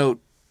wrote the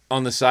note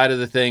on the side of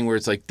the thing where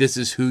it's like, this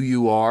is who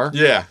you are.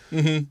 Yeah.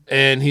 Mm-hmm.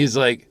 And he's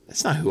like,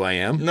 that's not who I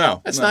am.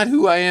 No. That's not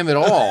who I am at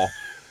all.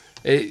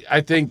 I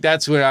think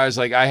that's when I was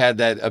like, I had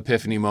that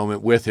epiphany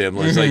moment with him.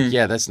 I was like,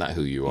 yeah, that's not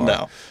who you are.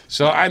 No.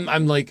 So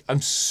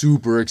I'm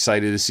super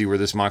excited to see where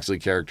this Moxley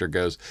character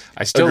goes.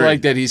 I still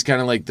like that he's kind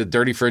of like the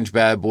dirty French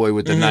bad boy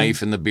with the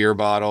knife and the beer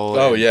bottle.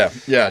 Oh, yeah.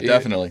 Yeah,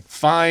 definitely.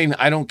 Fine.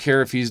 I don't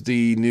care if he's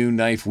the new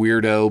knife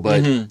weirdo,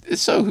 but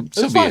it's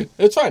fine.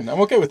 It's fine.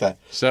 I'm okay with that.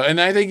 So, and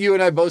I think you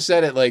and I both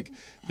said it, like,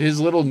 his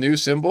little new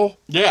symbol.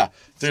 Yeah.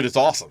 Dude, it's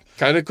awesome.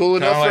 Kind of cool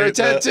enough for a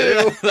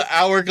tattoo. The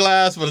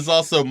hourglass, but it's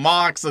also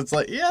Mox. It's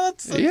like,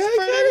 that's kind of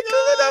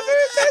cool enough for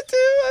a tattoo.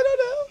 I don't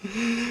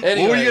know.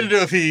 Anyway. What are you going to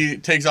do if he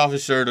takes off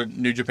his shirt at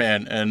New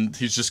Japan and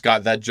he's just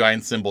got that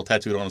giant symbol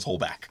tattooed on his whole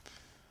back?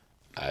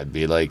 I'd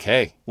be like,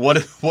 hey. What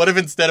if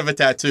instead of a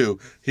tattoo,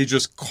 he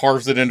just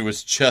carves it into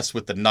his chest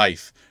with the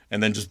knife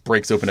and then just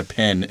breaks open a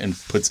pen and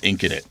puts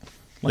ink in it?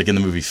 Like in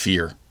the movie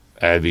Fear.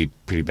 That'd be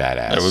pretty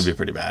badass. That would be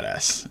pretty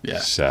badass. Yeah.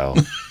 So...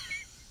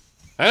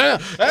 Hey.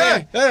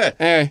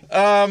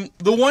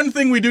 The one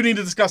thing we do need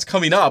to discuss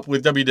coming up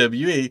with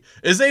WWE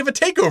is they have a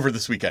takeover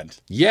this weekend.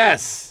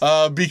 Yes.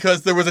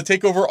 Because there was a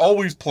takeover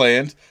always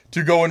planned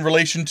to go in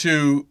relation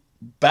to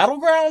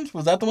Battleground.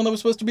 Was that the one that was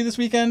supposed to be this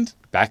weekend?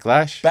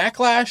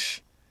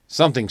 Backlash?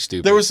 Something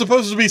stupid. There was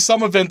supposed to be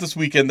some event this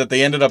weekend that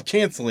they ended up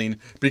canceling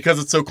because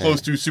it's so close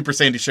to Super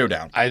Sandy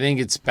Showdown. I think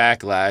it's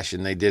Backlash,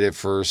 and they did it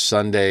for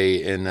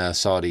Sunday in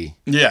Saudi.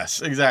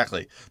 Yes,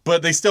 exactly.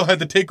 But they still had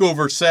the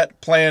takeover set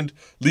planned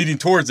leading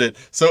towards it.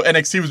 So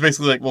NXT was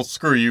basically like, well,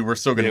 screw you. We're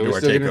still going to do our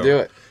takeover. We're still going to do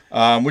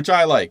it. Which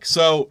I like.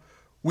 So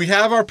we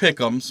have our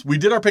pick'ems. We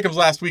did our pick'ems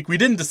last week. We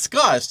didn't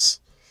discuss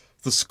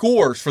the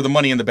scores for the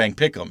Money in the Bank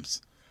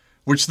pick'ems,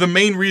 which the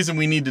main reason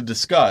we need to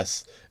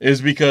discuss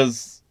is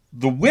because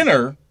the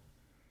winner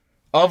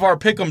of our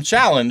Pick'em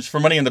Challenge for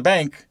Money in the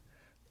Bank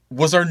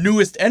was our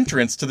newest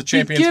entrance to the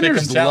Champions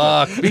Pick'em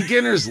Challenge.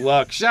 Beginner's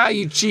luck. Shy,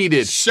 you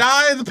cheated.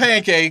 Shy the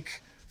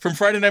Pancake from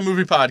Friday Night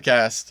Movie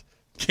Podcast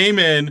came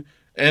in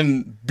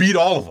and beat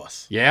all of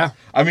us. Yeah.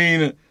 I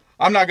mean,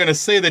 I'm not going to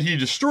say that he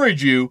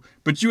destroyed you,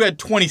 but you had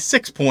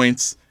 26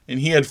 points and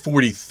he had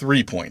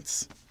 43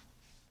 points.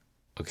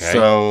 Okay.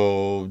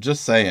 So,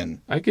 just saying.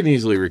 I can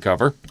easily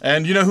recover.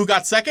 And you know who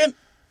got second?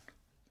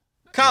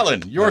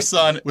 Colin, your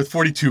son, with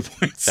 42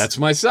 points. That's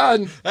my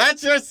son.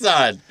 That's your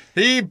son.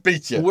 He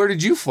beat you. Where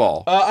did you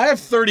fall? I have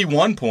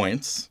 31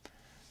 points.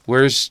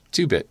 Where's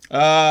 2-Bit?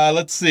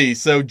 Let's see.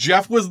 So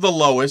Jeff was the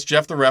lowest.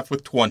 Jeff the Ref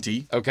with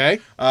 20. Okay.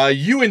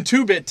 You and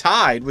 2-Bit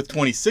tied with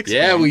 26 points.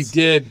 Yeah, we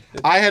did.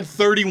 I had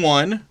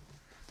 31.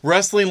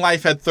 Wrestling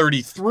Life had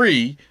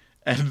 33.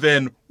 And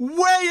then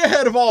way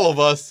ahead of all of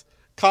us,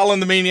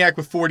 Colin the Maniac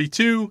with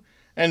 42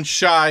 and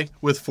Shy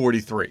with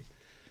 43.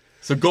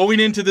 So going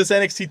into this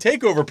NXT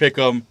TakeOver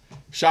pick'em,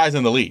 Shy's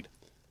in the lead.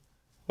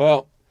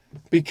 Well,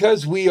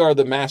 because we are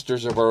the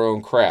masters of our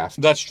own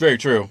craft. That's very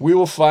true. We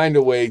will find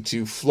a way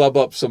to flub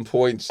up some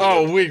points.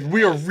 Oh,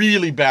 we are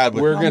really bad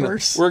with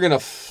numbers. We're gonna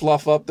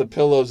fluff up the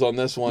pillows on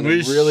this one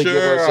and really give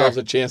ourselves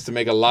a chance to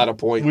make a lot of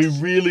points. We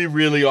really,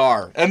 really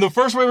are. And the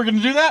first way we're going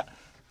to do that,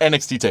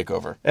 NXT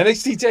TakeOver.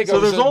 NXT TakeOver. So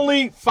there's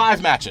only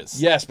 5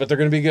 matches. Yes, but they're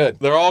going to be good.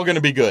 They're all going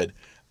to be good.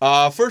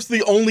 First,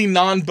 the only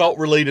non-belt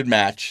related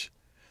match.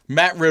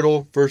 Matt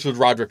Riddle versus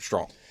Roderick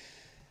Strong.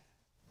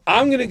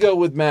 I'm going to go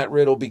with Matt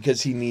Riddle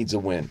because he needs a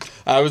win.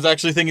 I was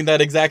actually thinking that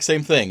exact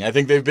same thing. I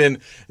think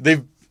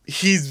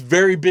he's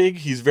very big,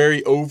 he's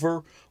very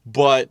over,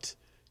 but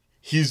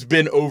he's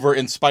been over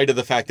in spite of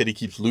the fact that he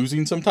keeps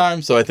losing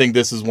sometimes. So I think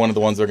this is one of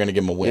the ones that are going to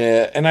give him a win.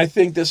 Yeah, and I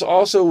think this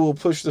also will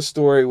push the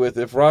story with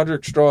if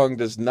Roderick Strong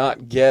does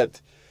not get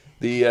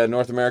the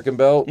North American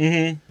belt,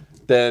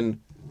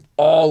 then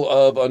all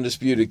of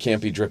Undisputed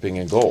can't be dripping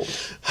in gold.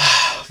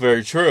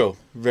 Very true.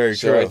 Very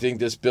true. So I think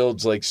this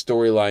builds like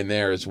storyline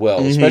there as well,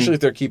 especially if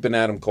they're keeping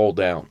Adam Cole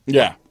down.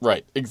 Yeah,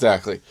 right.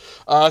 Exactly.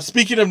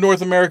 Speaking of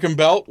North American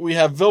belt, we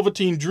have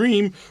Velveteen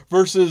Dream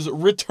versus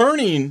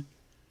returning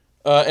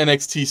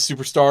NXT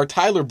superstar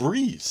Tyler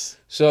Breeze.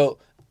 So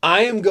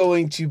I am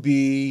going to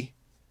be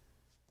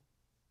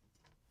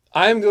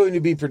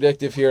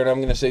predictive here, and I'm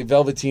going to say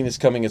Velveteen is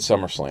coming at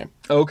SummerSlam.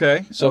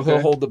 Okay. So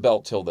he'll hold the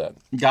belt till then.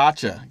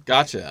 Gotcha.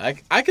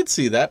 I could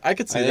see that.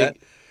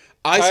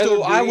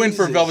 I went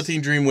for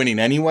Velveteen Dream winning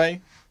anyway,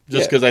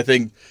 just because I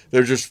think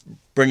they're just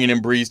bringing in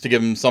Breeze to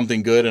give him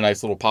something good, a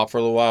nice little pop for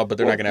a little while, but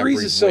they're not going to have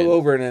Breeze is so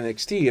over in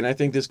NXT, and I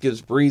think this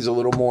gives Breeze a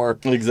little more...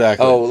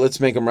 Exactly. Oh, let's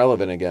make him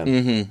relevant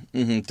again.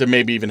 To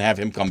maybe even have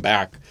him come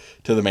back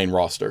to the main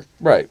roster.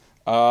 Right.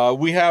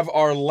 We have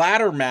our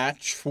ladder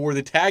match for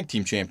the tag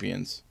team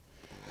champions.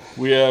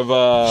 We have...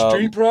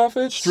 Street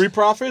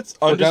Profits,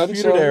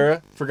 Undisputed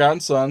Era,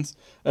 Forgotten Sons,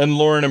 and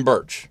Lauren and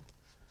Birch.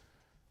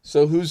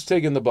 So who's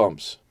taking the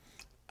bumps?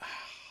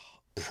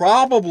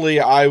 Probably,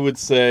 I would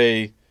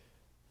say,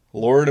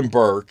 Lauren and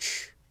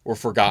Birch or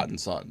Forgotten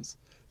Sons.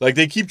 Like,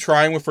 they keep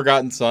trying with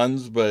Forgotten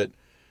Sons, but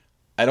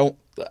I don't...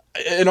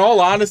 In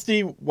all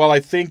honesty, while I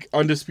think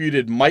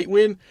Undisputed might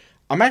win,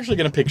 I'm actually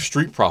going to pick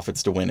Street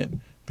Profits to win it.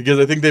 Because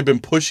I think they've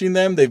been pushing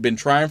them. They've been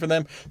trying for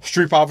them.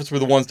 Street Profits were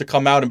the ones to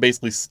come out and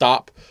basically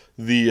stop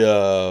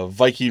the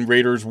Viking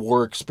Raiders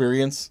war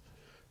experience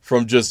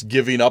from just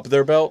giving up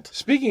their belt.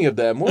 Speaking of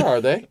them, where are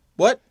they?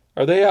 What?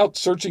 Are they out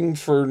searching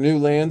for new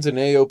lands in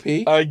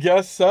AOP? I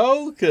guess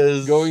so,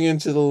 because... Going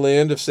into the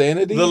land of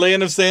sanity? The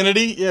land of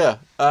sanity? Yeah.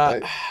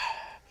 I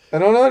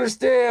don't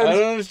understand. I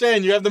don't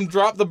understand. You have them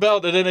drop the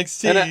belt at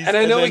NXT. And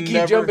I know we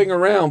keep jumping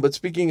around, but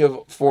speaking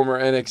of former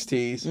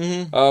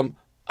NXTs,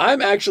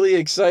 I'm actually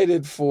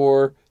excited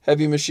for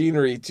Heavy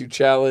Machinery to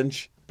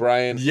challenge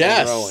Bryan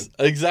and Rowan.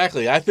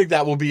 Exactly. I think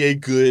that will be a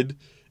good,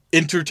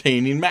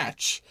 entertaining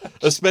match.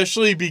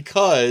 Especially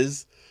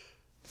because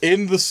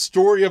in the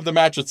story of the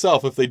match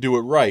itself, if they do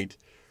it right,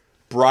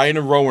 Bryan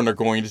and Rowan are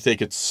going to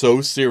take it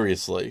so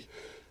seriously,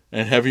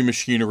 and Heavy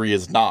Machinery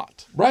is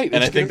not. Right.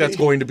 And I think that's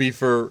going to be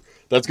for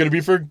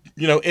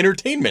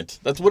entertainment.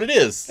 That's what it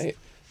is.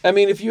 I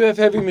mean, if you have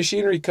Heavy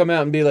Machinery come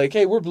out and be like,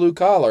 hey, we're blue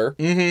collar.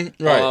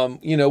 Mm-hmm,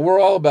 right. We're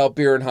all about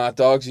beer and hot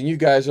dogs, and you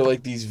guys are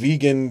like these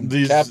vegan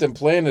Captain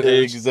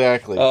Planeters.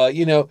 Exactly.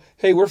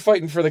 Hey, we're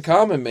fighting for the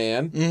common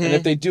man. Mm-hmm. And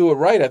if they do it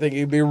right, I think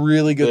it'd be a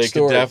really good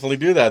story. They could definitely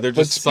do that. They're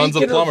just sons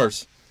of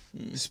plumbers.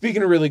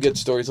 Speaking of really good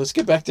stories, let's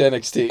get back to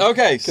NXT.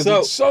 Okay, so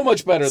it's so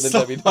much better than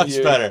WWE. So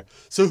much better.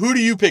 So who do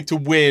you pick to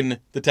win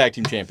the tag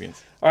team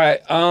champions? All right,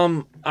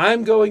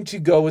 I'm going to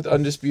go with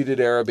Undisputed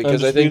Era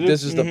because I think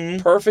this is the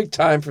perfect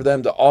time for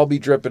them to all be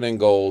dripping in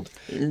gold.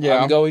 Yeah.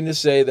 I'm going to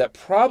say that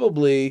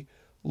probably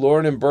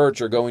Lauren and Birch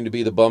are going to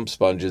be the bump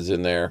sponges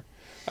in there.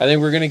 I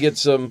think we're going to get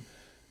some,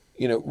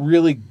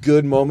 really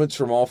good moments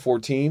from all four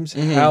teams.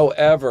 Mm-hmm.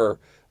 However,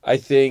 I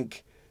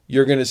think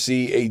you're going to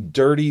see a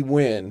dirty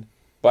win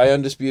by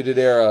Undisputed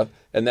Era,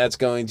 and that's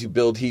going to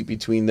build heat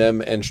between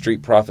them and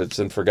Street Profits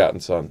and Forgotten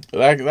Son.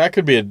 That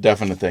could be a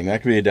definite thing.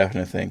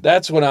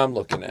 That's what I'm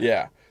looking at.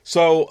 Yeah.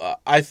 So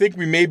I think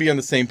we may be on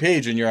the same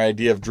page in your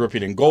idea of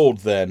dripping in gold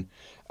then,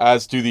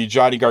 as to the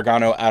Johnny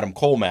Gargano-Adam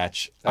Cole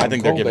match. I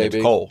think they're giving it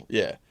to Cole.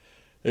 Yeah,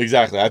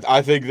 exactly.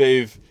 I think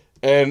they've...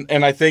 And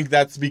I think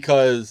that's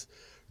because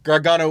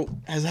Gargano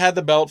has had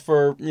the belt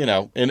for, in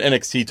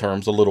NXT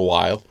terms, a little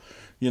while.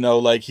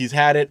 He's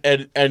had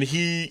it, and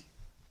he...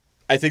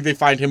 I think they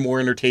find him more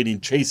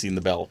entertaining chasing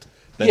the belt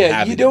than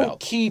having the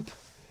belt.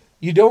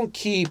 You don't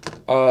keep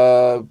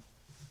a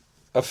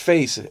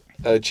face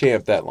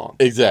champ that long.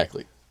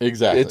 Exactly.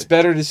 It's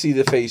better to see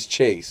the face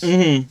chase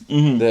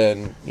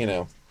than.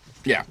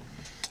 Yeah.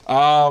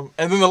 And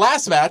then the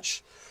last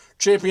match,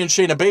 champion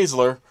Shayna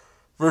Baszler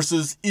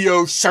versus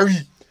Io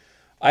Shirai.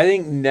 I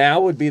think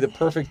now would be the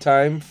perfect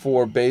time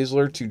for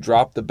Baszler to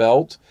drop the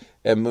belt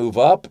and move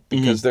up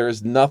because there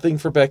is nothing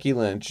for Becky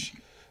Lynch.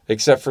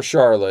 Except for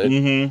Charlotte.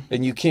 Mm-hmm.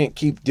 And you can't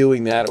keep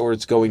doing that or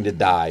it's going to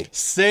die.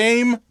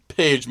 Same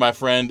page, my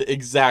friend.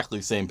 Exactly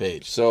same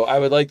page. So I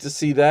would like to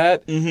see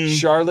that. Mm-hmm.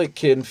 Charlotte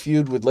can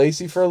feud with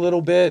Lacey for a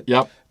little bit.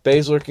 Yep.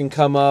 Baszler can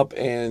come up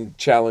and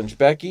challenge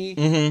Becky.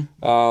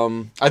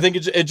 Mm-hmm. I think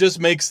it just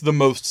makes the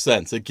most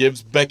sense. It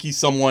gives Becky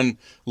someone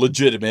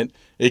legitimate.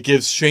 It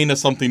gives Shayna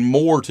something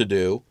more to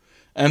do.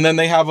 And then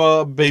they have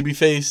a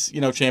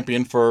babyface,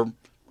 champion for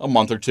a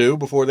month or two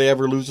before they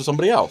ever lose to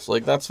somebody else.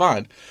 That's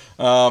fine.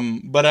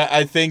 But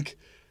I think,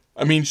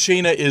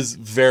 Shayna is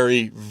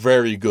very,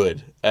 very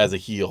good as a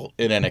heel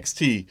in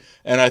NXT.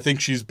 And I think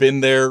she's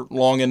been there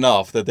long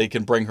enough that they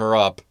can bring her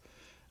up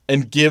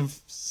and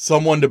give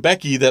someone to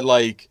Becky that,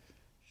 like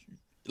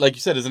you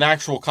said, is an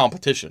actual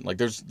competition.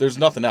 There's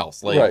nothing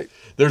else. Right.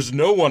 There's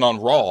no one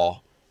on Raw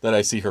that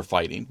I see her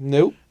fighting.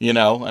 Nope.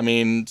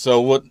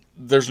 So what?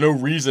 There's no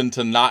reason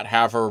to not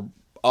have her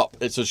up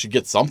so she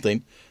gets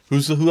something.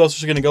 Who else is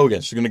she going to go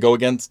against? She's going to go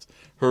against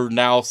her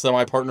now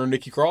semi-partner,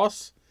 Nikki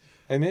Cross?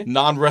 Amen.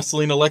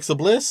 Non-wrestling Alexa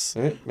Bliss?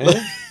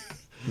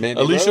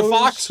 Mandy Alicia Rose.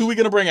 Fox? Who are we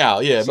going to bring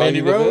out? Yeah,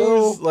 Sonya Mandy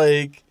Rose?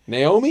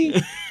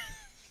 Naomi?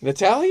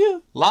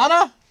 Natalia?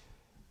 Lana?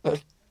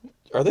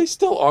 Are they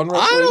still on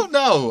wrestling? I don't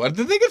know.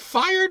 Did they get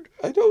fired?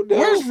 I don't know.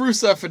 Where's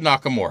Rusev and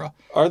Nakamura?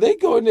 Are they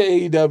going to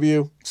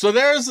AEW? So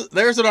there's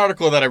an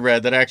article that I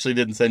read that I actually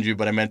didn't send you,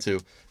 but I meant to.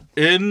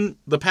 In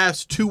the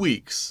past 2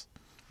 weeks...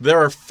 there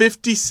are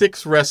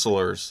 56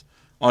 wrestlers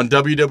on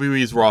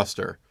WWE's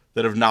roster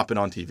that have not been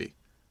on TV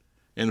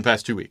in the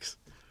past 2 weeks.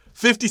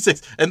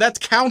 56. And that's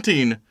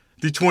counting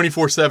the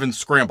 24/7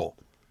 scramble.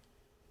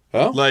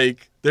 Oh?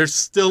 There's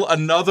still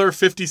another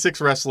 56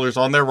 wrestlers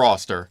on their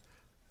roster,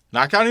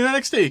 not counting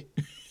NXT.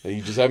 That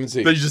you just haven't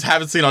seen. That you just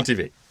haven't seen on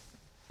TV.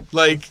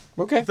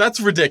 Okay. That's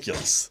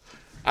ridiculous.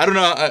 I don't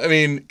know.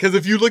 Because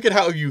if you look at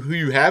who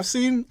you have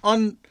seen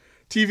on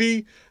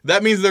TV,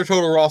 that means their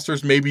total roster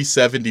is maybe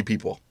 70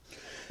 people.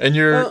 And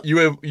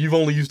you've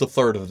only used a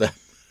third of them.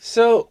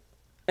 So,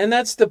 and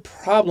that's the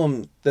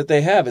problem that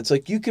they have. It's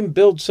you can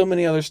build so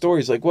many other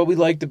stories. What we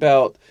liked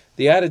about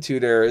the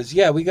Attitude Era is,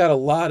 we got a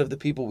lot of the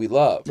people we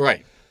love.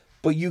 Right.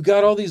 But you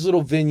got all these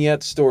little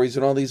vignette stories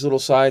and all these little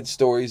side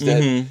stories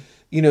that,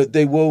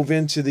 they wove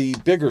into the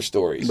bigger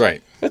stories.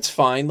 Right. That's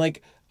fine.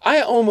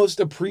 I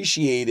almost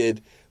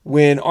appreciated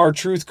when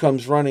R-Truth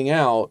comes running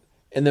out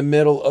in the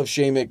middle of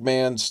Shane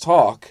McMahon's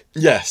talk.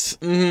 Yes.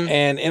 Mm-hmm.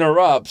 And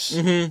interrupts.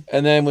 Mm-hmm.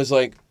 And then was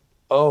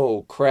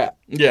oh, crap.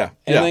 Yeah.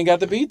 And then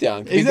got the beat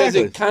down. Because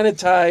it kind of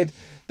tied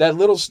that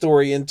little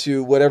story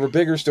into whatever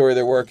bigger story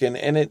they're working,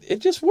 and it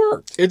just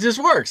worked. It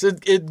just works.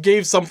 It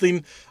gave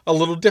something a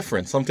little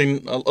different,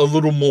 something a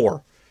little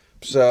more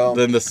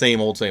than the same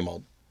old, same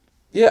old.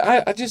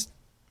 Yeah,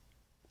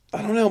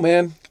 I don't know,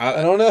 man.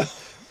 I don't know.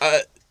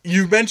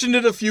 You mentioned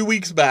it a few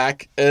weeks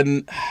back,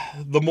 and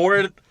the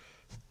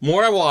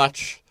more I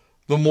watch,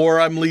 the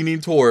more I'm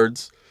leaning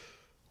towards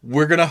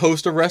we're going to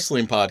host a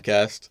wrestling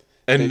podcast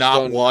and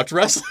not watch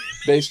wrestling.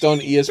 Based on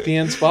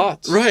ESPN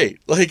spots. Right.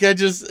 Like,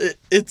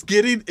 it's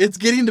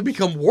getting to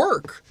become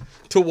work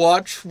to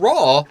watch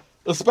Raw,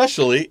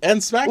 especially, and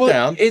SmackDown.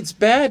 Well, it's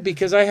bad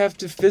because I have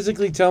to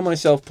physically tell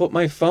myself, put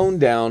my phone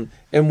down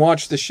and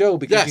watch the show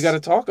because you got to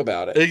talk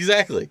about it.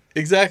 Exactly.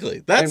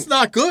 That's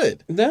not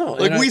good. No.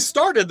 Like, we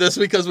started this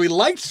because we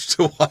liked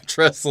to watch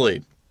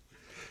wrestling.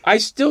 I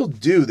still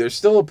do. There's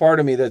still a part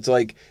of me that's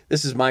like,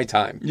 this is my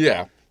time.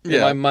 Yeah.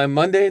 Yeah. My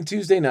Monday and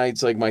Tuesday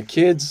nights, like, my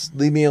kids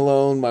leave me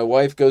alone. My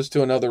wife goes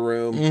to another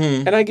room.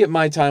 Mm-hmm. And I get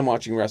my time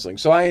watching wrestling.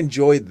 So I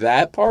enjoy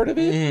that part of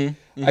it.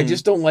 Mm-hmm. I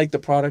just don't like the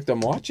product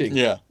I'm watching.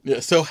 Yeah.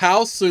 So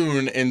how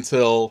soon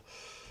until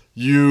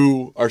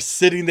you are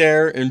sitting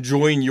there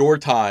enjoying your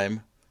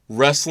time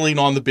wrestling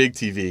on the big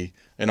TV,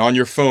 and on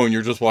your phone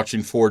you're just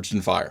watching Forged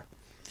in Fire?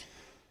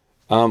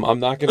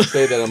 I'm not going to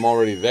say that I'm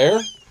already there.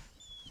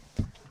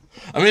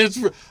 I mean,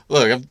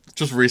 I've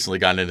just recently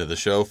gotten into the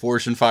show,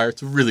 Forged in Fire.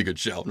 It's a really good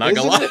show. Not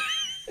going to lie.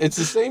 It's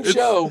the same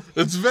show.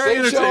 It's very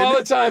entertaining. Show all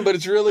the time, but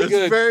it's really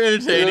good. It's very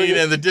entertaining,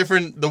 and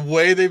the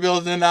way they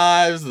build the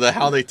knives,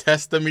 how they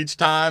test them each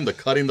time, the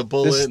cutting the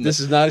bullet. This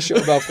is not a show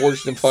about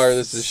Forged in Fire.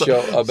 This is a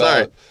show about...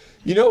 Sorry.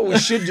 You know what we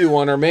should do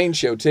on our main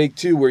show, Take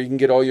Two, where you can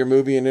get all your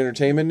movie and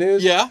entertainment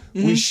news? Yeah.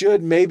 Mm-hmm. We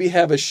should maybe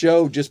have a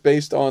show just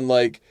based on,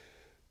 like,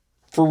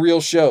 for real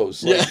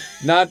shows. Like,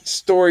 not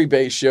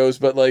story-based shows,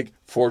 but, like,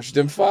 Forged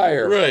in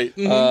Fire. Right.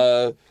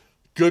 Mm-hmm.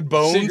 Good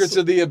Bones. Secrets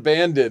of the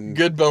Abandoned.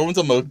 Good Bones.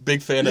 I'm a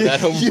big fan of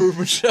that home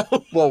improvement show.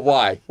 Well,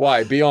 why?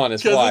 Why? Be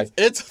honest. Why?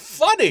 It's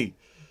funny.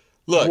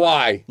 Look.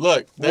 Why?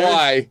 Look.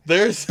 Why?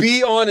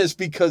 Be honest,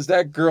 because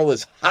that girl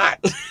is hot.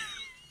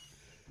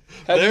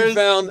 Have you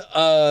found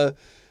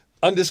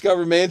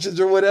Undiscovered Mansions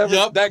or whatever?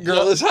 Yep. That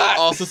girl is hot.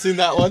 Also seen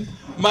that one.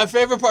 My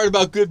favorite part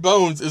about Good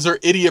Bones is her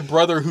idiot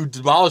brother who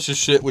demolishes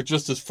shit with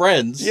just his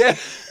friends. Yeah.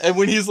 And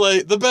when he's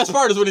like, the best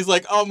part is when he's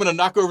like, oh, I'm going to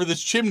knock over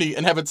this chimney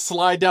and have it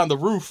slide down the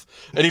roof.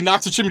 And he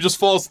knocks the chimney, just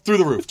falls through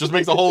the roof. Just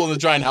makes a hole in the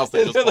giant house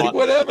they just bought. Like,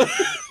 whatever.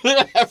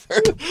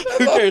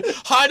 Who cares?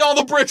 Hide all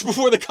the bricks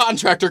before the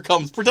contractor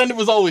comes. Pretend it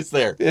was always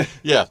there.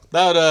 Yeah.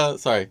 That,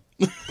 sorry.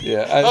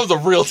 Yeah. That was a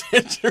real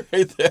tangent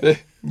right there.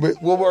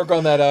 We'll work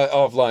on that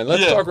offline.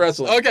 Let's talk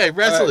wrestling. Okay,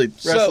 wrestling.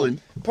 Right. Wrestling.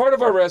 So, part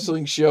of our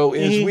wrestling show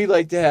is we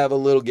like to have a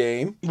little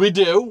game. We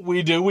do.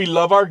 We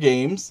love our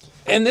games.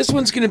 And this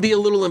one's going to be a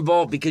little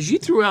involved because you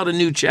threw out a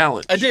new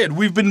challenge. I did.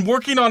 We've been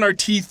working on our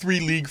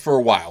T3 league for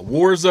a while.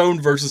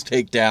 Warzone versus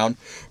Takedown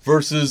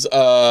versus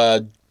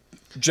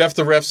Jeff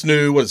the Ref's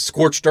new, what is it,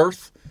 Scorched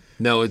Earth?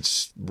 No,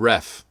 it's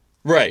Ref.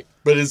 Right.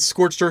 But is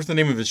Scorched Earth the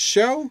name of his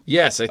show?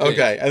 Yes, I think.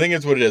 Okay, I think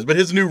it's what it is. But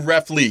his new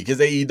Ref league, his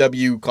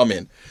AEW come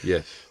in.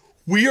 Yes.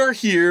 We are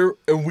here,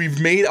 and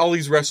we've made all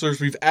these wrestlers,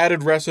 we've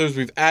added actors,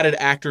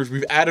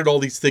 we've added all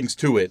these things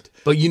to it.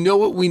 But you know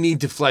what we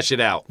need to flesh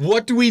it out?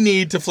 What do we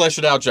need to flesh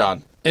it out,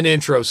 John? An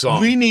intro song.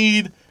 We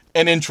need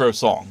an intro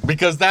song,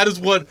 because that is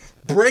what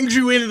brings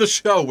you into the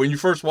show when you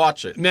first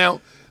watch it.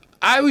 Now,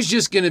 I was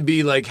just going to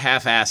be like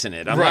half-assing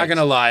it. I'm not going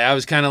to lie. I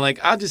was kind of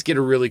like, I'll just get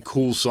a really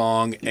cool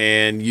song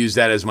and use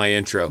that as my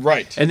intro.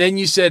 Right. And then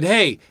you said,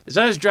 hey, as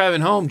I was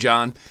driving home,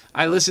 John,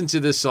 I listened to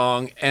this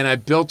song and I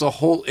built a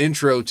whole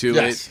intro to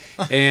it.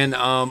 And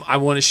I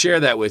want to share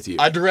that with you.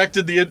 I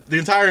directed the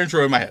entire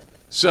intro in my head.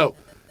 So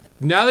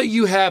now that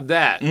you have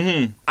that,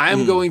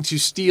 I'm going to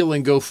steal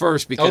and go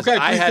first because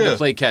I had to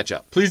play catch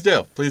up. Please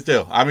do. Please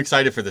do. I'm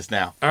excited for this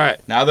now. All right.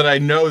 Now that I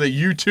know that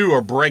you two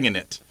are bringing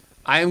it.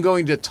 I am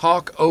going to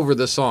talk over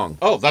the song.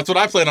 Oh, that's what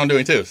I plan on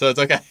doing too, so it's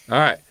okay. All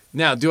right.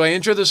 Now, do I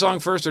intro the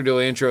song first or do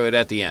I intro it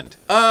at the end?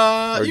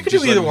 You can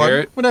do either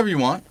one. Whatever you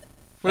want.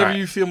 Whatever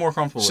you feel more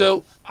comfortable with.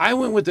 So, I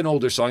went with an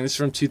older song. This is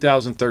from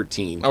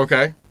 2013.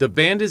 Okay. The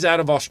band is out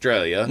of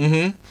Australia.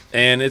 Mm-hmm.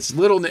 And it's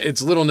little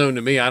known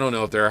to me. I don't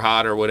know if they're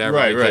hot or whatever.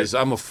 Right, because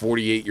I'm a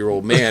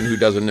 48-year-old man who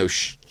doesn't know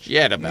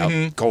shit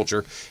about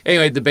culture.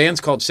 Anyway, the band's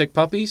called Sick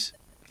Puppies.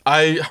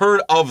 I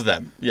heard of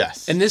them,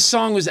 yes. And this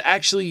song was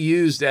actually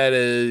used at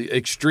an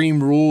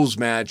Extreme Rules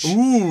match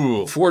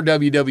for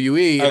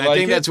WWE. And I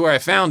think that's where I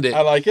found it.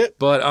 I like it.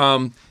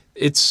 But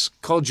it's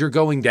called You're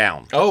Going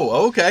Down.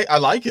 Oh, okay. I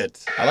like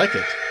it.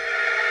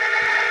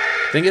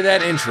 Think of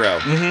that intro.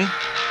 Mm-hmm.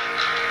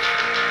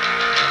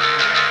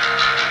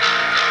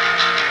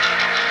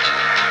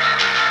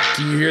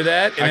 Can you hear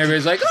that? And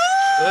everybody's like,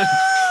 oh,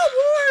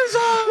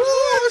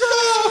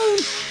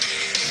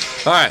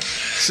 Warzone! All right,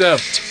 so...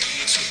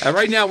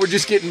 right now, we're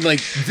just getting, like,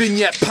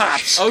 vignette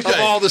pops of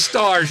all the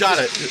stars. Got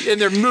it. And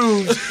their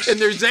moves, and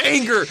there's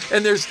anger,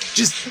 and there's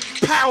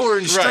just power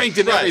and strength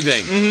and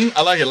everything. Mm-hmm.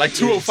 I like it. Like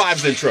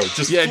 205's intro.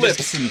 Just flips.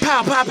 Just and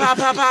pow, pow, pow,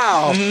 pow,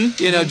 pow.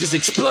 Mm-hmm. You know, just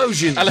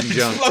explosions. I like and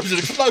junk.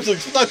 explosion.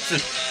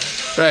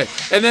 Right.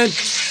 And then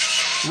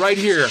right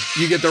here,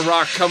 you get The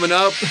Rock coming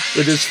up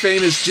with his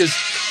famous just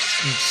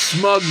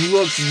smug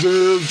look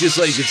move, just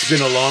like it's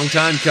been a long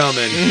time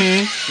coming.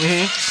 Mm-hmm.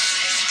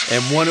 Mm-hmm.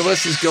 And one of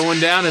us is going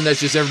down, and that's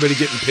just everybody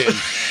getting pinned.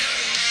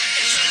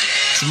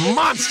 It's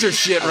monster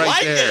shit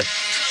right there.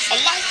 I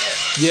like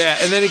it. Yeah,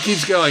 and then it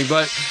keeps going,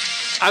 but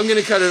I'm going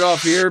to cut it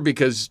off here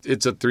because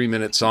it's a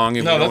 3-minute song,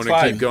 and we don't want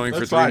to keep going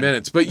for 3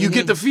 minutes. But you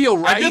get the feel,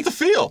 right? I get the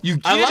feel. You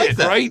get it,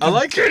 that. right? I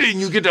like it.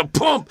 And you get the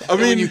pump. I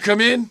mean, when you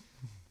come in,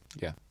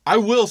 yeah. I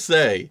will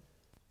say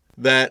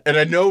that, and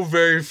I know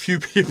very few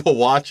people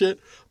watch it,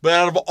 but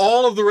out of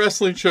all of the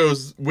wrestling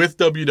shows with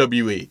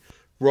WWE,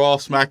 Raw,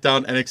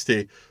 SmackDown,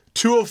 NXT,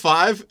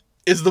 205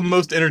 is the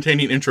most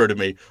entertaining intro to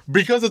me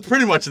because it's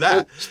pretty much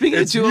that. Speaking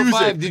it's of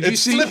 205, music, did you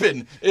see?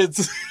 Flipping. Did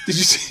you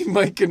see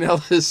Mike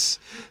Kanellis,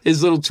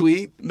 his little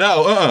tweet?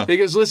 No. He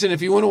goes, "Listen,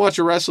 if you want to watch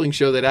a wrestling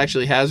show that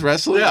actually has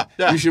wrestling,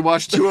 you should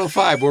watch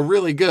 205. We're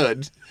really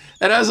good."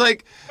 And I was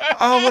like,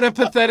 "Oh, what a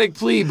pathetic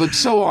plea, but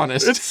so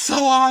honest." It's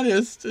so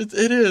honest. It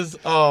is.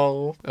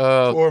 Oh.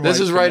 This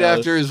is right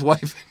after his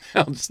wife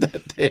announced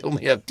that they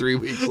only have 3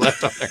 weeks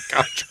left on their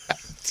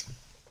contract.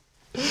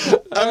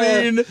 I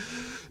mean,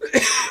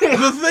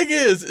 the thing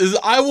is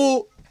I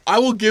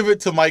will give it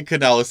to Mike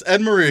Kanellis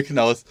and Maria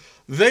Kanellis.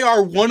 They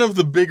are one of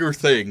the bigger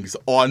things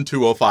on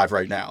 205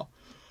 right now.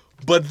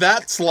 But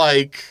that's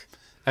like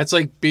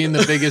being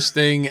the biggest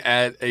thing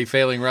at a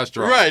failing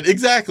restaurant. Right,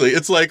 exactly.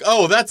 It's like,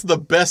 oh, that's the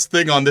best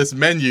thing on this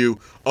menu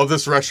of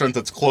this restaurant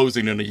that's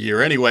closing in a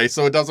year anyway,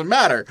 so it doesn't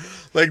matter.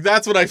 Like,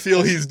 that's what I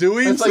feel he's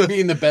doing. It's like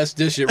being the best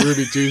dish at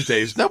Ruby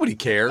Tuesdays. Nobody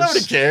cares.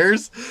 Nobody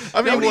cares.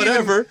 I mean,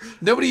 whatever.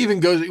 Nobody even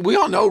goes. We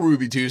all know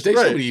Ruby Tuesdays.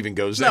 Right. Nobody even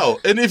goes there. No,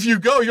 and if you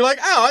go, you're like,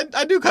 oh,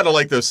 I do kind of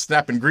like those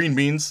snapping green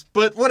beans,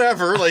 but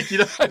whatever. Like, you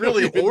don't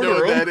really order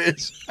what them. That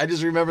is. I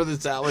just remember the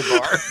salad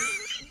bar.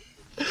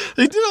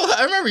 They do.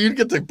 I remember you'd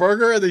get the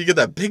burger and then you get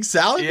that big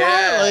salad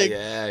bar. Like,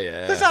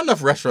 yeah. There's not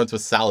enough restaurants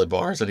with salad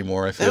bars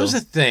anymore, I feel. That was a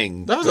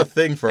thing. That was a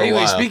thing for a while.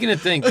 Anyway, speaking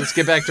of things, let's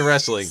get back to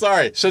wrestling.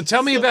 Sorry. So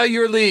tell me about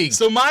your league.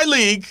 So my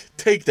league,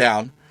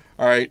 Takedown,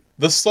 all right,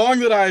 the song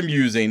that I'm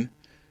using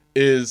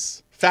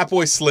is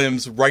Fatboy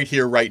Slim's Right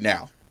Here, Right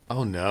Now.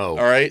 Oh, no.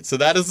 All right, so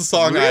that is the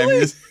song I'm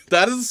using.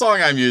 That is the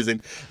song I'm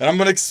using, and I'm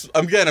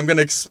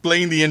gonna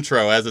explain the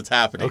intro as it's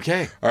happening.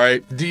 Okay. All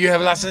right. Do you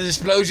have lots of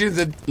explosions?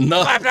 And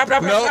No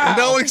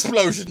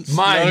explosions.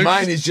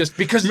 Mine is just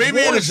because it's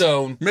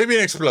Warzone. Maybe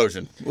an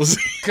explosion. We'll see.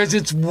 Because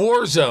it's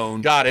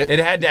Warzone. Got it. It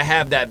had to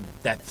have that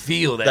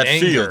feel, that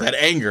anger. That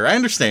anger. I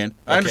understand.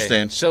 I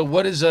understand. So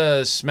what is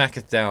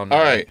Smackdown?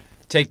 All right.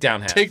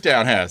 Takedown has.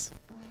 Takedown has.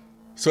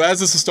 So as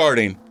this is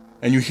starting,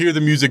 and you hear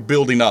the music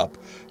building up,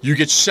 you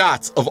get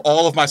shots of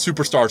all of my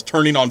superstars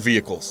turning on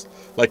vehicles.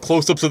 Like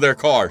close-ups of their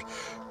cars.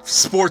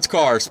 Sports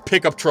cars,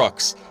 pickup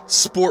trucks,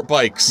 sport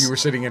bikes. You were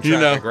sitting in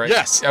traffic, right?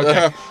 Yes.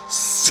 Okay.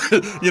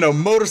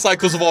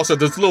 Motorcycles have all said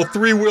there's little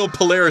 3-wheel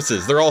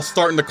Polarises. They're all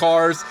starting the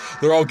cars.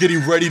 They're all getting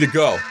ready to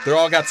go. They're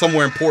all got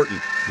somewhere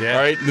important. Yeah.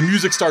 All right. The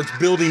music starts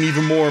building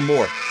even more and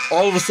more.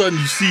 All of a sudden,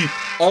 you see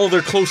all of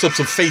their close-ups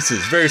of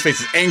faces, various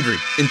faces, angry,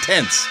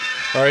 intense.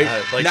 All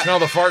right. Smell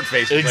the fart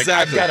faces.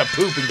 Exactly. Like, I've got to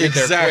poop and get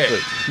there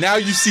quick. Now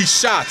you see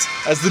shots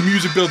as the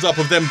music builds up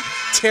of them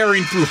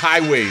tearing through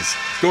highways,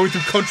 going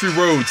through country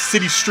roads,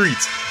 city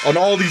streets, on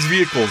all these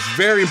vehicles.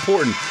 Very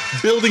important.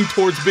 Building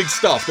towards big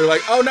stuff. They're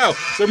like, oh no,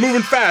 they're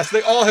moving fast.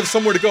 They all have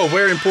somewhere to go.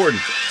 Very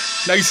important.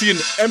 Now you see an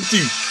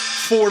empty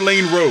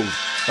 4-lane road.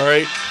 All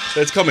right.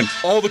 That's coming.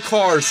 All the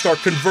cars start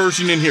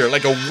converging in here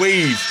like a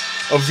wave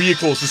of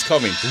vehicles is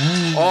coming.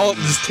 Ooh. All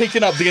just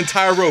taking up the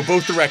entire road,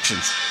 both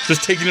directions.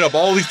 Just taking it up,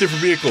 all these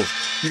different vehicles.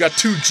 You got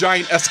 2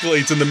 giant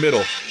Escalades in the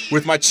middle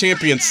with my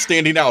champions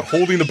standing out,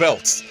 holding the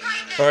belts.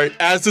 All right,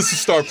 as this will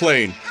start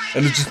playing,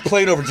 and it's just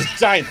playing over, just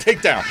giant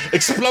takedown,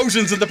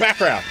 explosions in the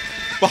background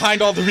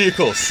behind all the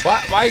vehicles.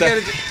 Why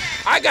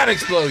I got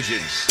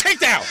explosions.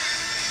 Takedown.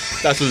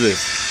 That's what it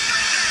is.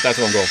 That's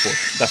what I'm going for.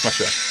 That's my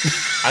show.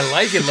 I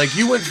like it. Like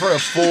you went for a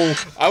full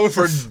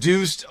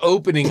produced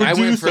opening. I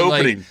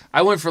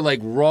went for like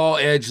raw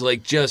edge,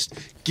 like just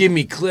give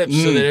me clips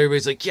so that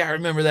everybody's like, yeah, I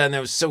remember that and that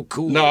was so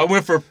cool. No, I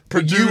went for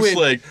produced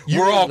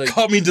we're all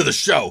coming to the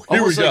show.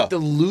 Here we go. Like the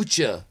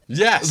Lucha.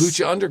 Yes.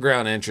 Lucha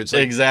Underground entrance.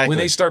 Like exactly. When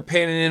they start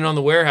panning in on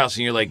the warehouse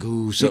and you're like,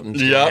 ooh,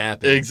 something's gonna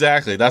happen.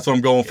 Exactly. That's what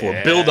I'm going for.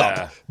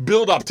 Yeah.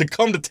 Build up to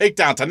come to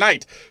Takedown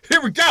tonight.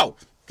 Here we go.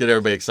 Get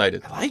everybody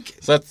excited. I like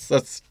it. So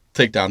that's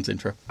Takedown's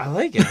intro. I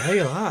like it. I like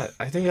it a lot.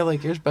 I think I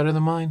like yours better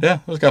than mine. Yeah,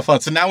 it was kind of fun.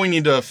 So now we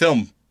need to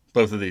film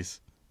both of these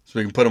so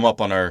we can put them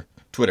up on our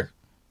Twitter.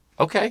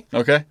 Okay.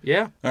 Okay?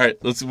 Yeah. All right,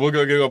 we'll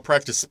go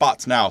practice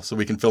spots now so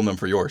we can film them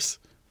for yours.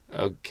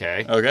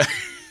 Okay. Okay.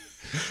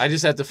 I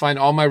just have to find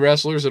all my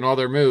wrestlers and all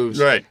their moves.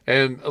 Right.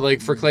 And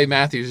like for Clay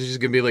Matthews, it's just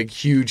going to be like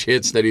huge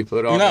hits that he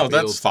put on. No,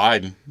 that's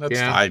fine. That's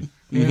fine.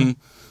 Mm-hmm.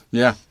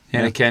 Yeah.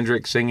 Anna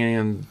Kendrick singing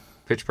in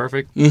Pitch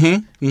Perfect.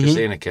 Mm-hmm. Just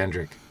Anna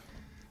Kendrick.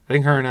 I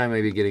think her and I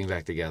may be getting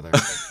back together.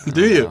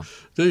 Do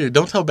you?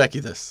 Don't tell Becky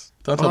this.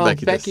 Don't tell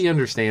Becky this. Becky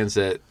understands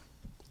that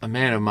a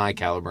man of my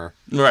caliber.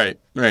 Right.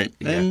 Yeah.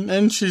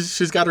 And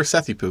she's got her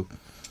Sethy poo.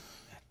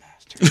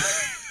 character.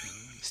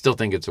 Still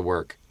think it's a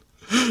work.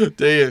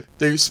 Do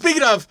you?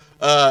 Speaking of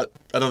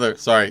another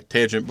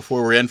tangent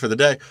before we end for the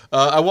day.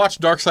 I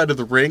watched Dark Side of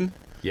the Ring.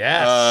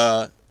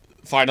 Yes.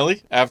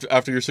 Finally,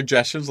 after your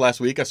suggestions last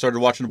week, I started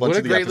watching a bunch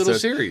of the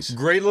episodes.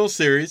 Great little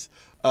series.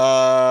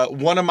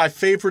 One of my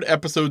favorite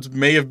episodes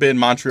may have been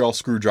Montreal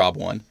Screwjob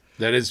one.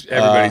 That is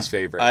everybody's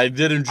favorite. I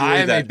did enjoy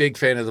that. I'm a big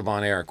fan of the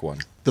Von Erich one.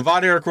 The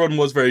Von Erich one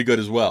was very good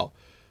as well.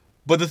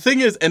 But the thing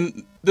is,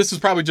 and this is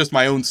probably just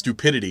my own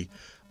stupidity,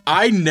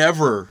 I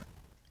never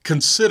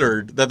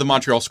considered that the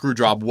Montreal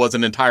Screwjob was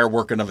an entire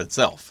work in of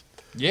itself.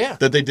 Yeah.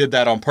 That they did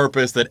that on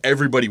purpose, that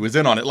everybody was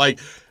in on it. Like,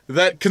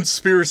 that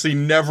conspiracy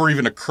never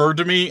even occurred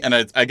to me, and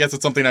I guess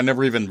it's something I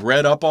never even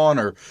read up on,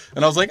 and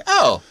I was like,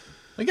 oh,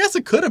 I guess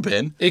it could have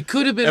been. It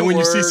could have been. And when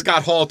you see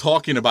Scott Hall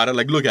talking about it,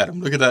 like, look at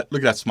him, look at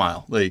that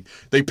smile. Like,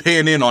 they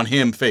pan in on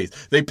him face.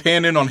 They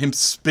pan in on him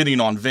spitting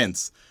on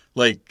Vince,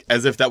 like,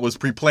 as if that was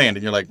pre-planned,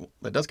 and you're like, well,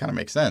 that does kind of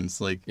make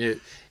sense. Like,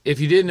 if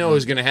you didn't know it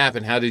was going to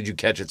happen, how did you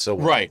catch it so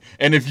well? Right,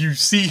 and if you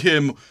see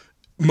him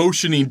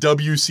motioning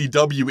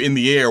WCW in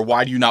the air,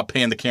 why do you not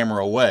pan the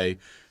camera away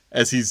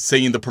as he's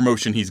saying the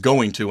promotion he's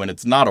going to, and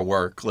it's not a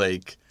work?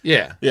 Like,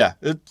 yeah.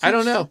 I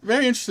don't know.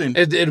 Very interesting.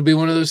 It'll be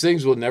one of those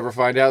things we'll never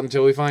find out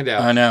until we find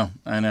out. I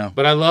know.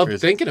 But I love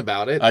thinking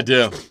about it. I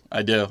do.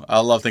 I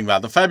love thinking about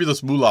it. The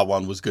Fabulous Moolah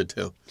one was good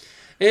too.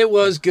 It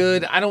was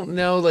good. I don't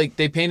know. Like,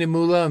 they painted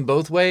Moolah in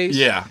both ways.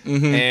 Yeah.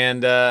 Mm-hmm.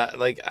 And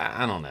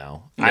I don't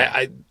know.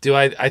 Yeah.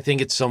 I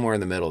think it's somewhere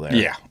in the middle there.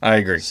 Yeah, I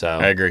agree. So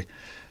I agree.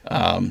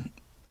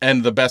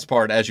 And the best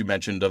part, as you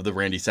mentioned, of the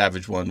Randy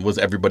Savage one was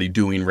everybody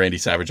doing Randy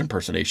Savage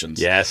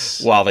impersonations.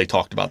 Yes. While they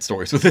talked about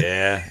stories with it.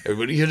 Yeah.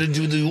 Everybody had to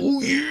do the,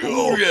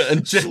 oh yeah.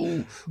 And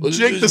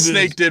Jake the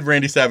Snake did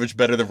Randy Savage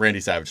better than Randy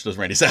Savage does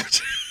Randy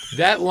Savage.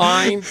 That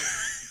line,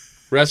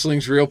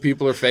 wrestling's real,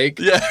 people are fake.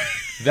 Yeah.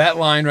 That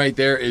line right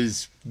there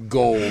is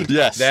gold.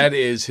 Yes. That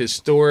is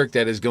historic.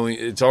 That is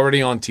it's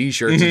already on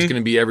T-shirts. Mm-hmm. It's going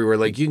to be everywhere.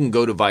 Like, you can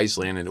go to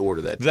Viceland and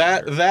order that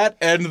T-shirt. That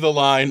and the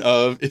line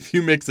of, if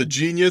you mix a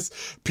genius,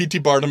 P.T.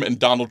 Barnum, and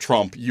Donald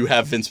Trump, you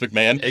have Vince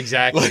McMahon.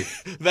 Exactly.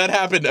 Like, that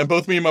happened, and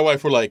both me and my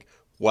wife were like,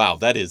 wow,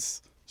 that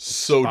is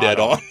so dead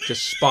on.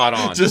 Just spot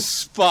on.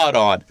 Just spot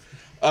on.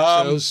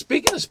 So,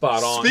 speaking of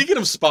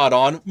spot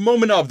on.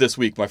 Moment of this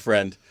week, my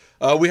friend.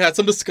 We had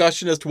some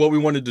discussion as to what we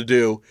wanted to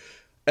do,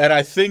 and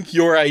I think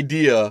your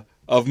idea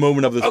of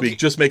moment of this week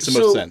just makes the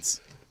most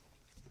sense.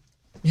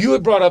 You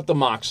had brought up the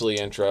Moxley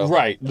intro.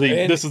 Right.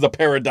 This is a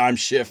paradigm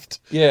shift.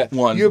 Yeah.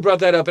 One. You had brought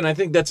that up, and I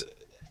think that's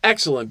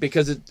excellent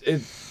because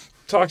it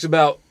talks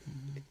about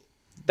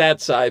that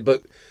side,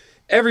 but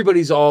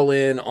everybody's all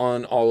in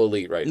on All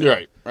Elite right now.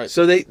 Right.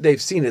 So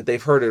they've seen it,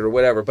 they've heard it, or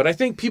whatever. But I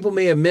think people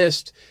may have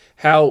missed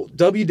how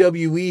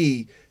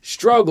WWE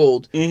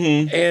struggled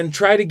and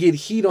try to get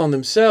heat on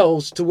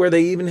themselves to where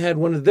they even had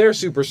one of their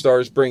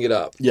superstars bring it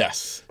up.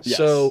 Yes.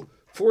 So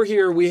for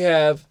here we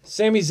have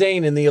Sami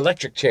Zayn in the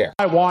electric chair.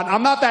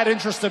 I'm not that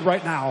interested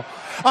right now.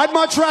 I'd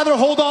much rather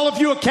hold all of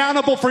you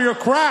accountable for your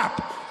crap.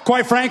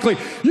 Quite frankly,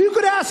 you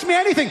could ask me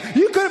anything.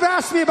 You could have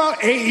asked me about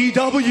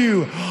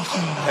AEW.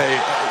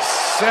 Hey,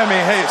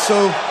 Sammy,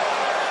 so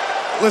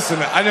listen,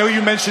 I know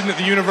you mentioned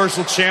the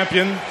Universal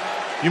Champion.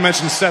 You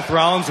mentioned Seth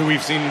Rollins, who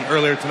we've seen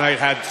earlier tonight,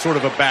 had sort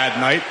of a bad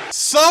night.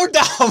 So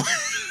dumb.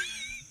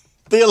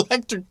 The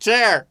electric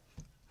chair.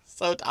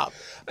 So dumb.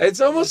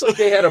 It's almost like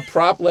they had a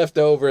prop left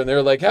over, and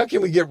they're like, how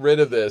can we get rid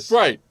of this?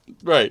 Right.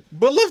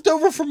 But left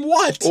over from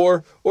what?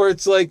 Or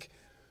it's like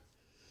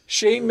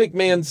Shane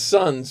McMahon's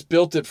sons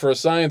built it for a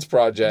science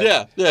project.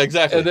 Yeah,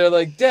 exactly. And they're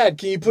like, Dad,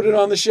 can you put it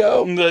on the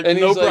show? Like, and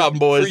he's no problem,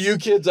 boys. For you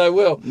kids, I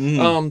will.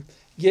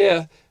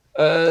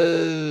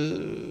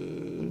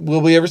 Will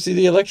we ever see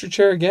the electric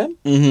chair again?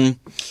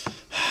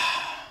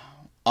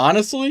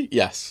 Honestly,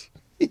 yes.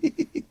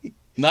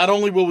 Not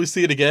only will we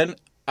see it again,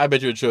 I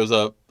bet you it shows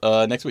up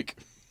next week.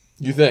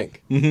 You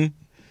think?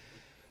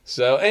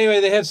 So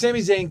anyway, they have Sami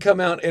Zayn come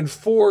out and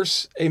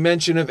force a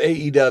mention of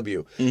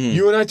AEW.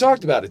 You and I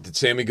talked about it. Did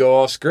Sami go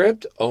off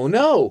script? Oh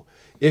no.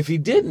 If he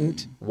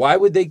didn't, why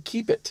would they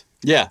keep it?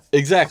 Yeah,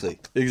 exactly.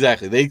 They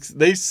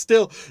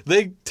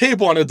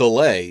tape on a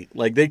delay.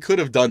 Like, they could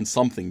have done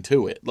something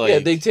to it. Like, yeah,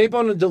 they tape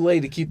on a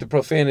delay to keep the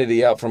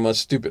profanity out from us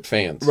stupid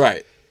fans.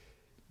 Right.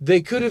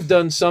 They could have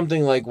done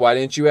something like, why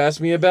didn't you ask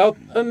me about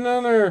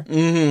another,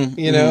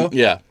 you know?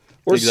 Yeah,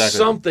 or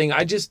something.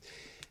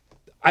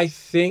 I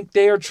think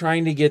they are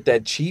trying to get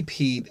that cheap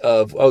heat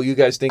of, oh, you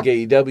guys think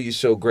AEW is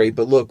so great,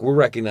 but look, we're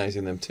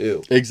recognizing them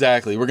too.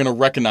 Exactly. We're going to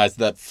recognize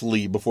that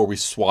flea before we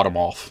swat them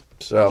off.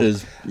 So,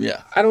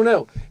 I don't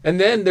know. And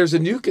then there's a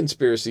new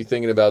conspiracy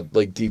thinking about,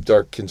 like, deep,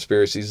 dark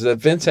conspiracies, that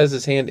Vince has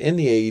his hand in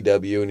the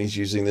AEW and he's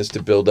using this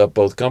to build up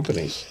both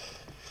companies.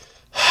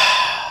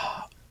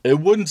 It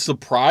wouldn't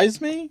surprise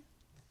me.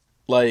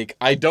 Like,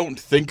 I don't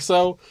think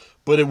so,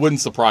 but it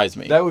wouldn't surprise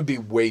me. That would be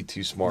way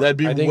too smart. That'd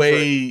be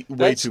way too much.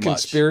 That's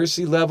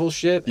conspiracy level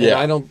shit. And yeah.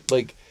 I don't,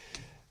 like,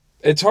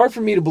 it's hard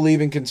for me to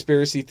believe in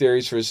conspiracy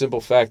theories for a simple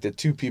fact that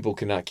two people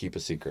cannot keep a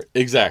secret.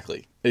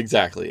 Exactly.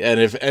 And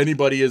if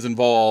anybody is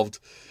involved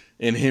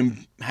in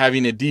him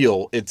having a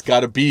deal, it's got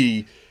to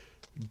be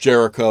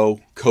Jericho,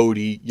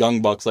 Cody,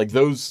 Young Bucks, like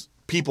those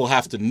people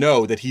have to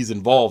know that he's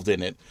involved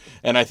in it.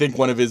 And I think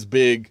one of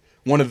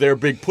their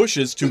big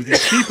pushes to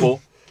these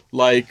people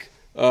like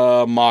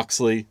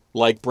Moxley,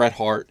 like Bret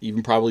Hart,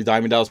 even probably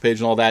Diamond Dallas Page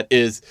and all that,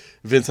 is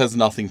Vince has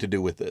nothing to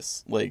do with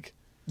this. Like,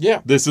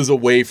 yeah, this is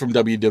away from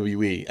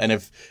WWE. And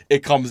if it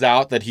comes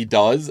out that he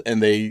does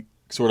and they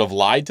sort of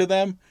lied to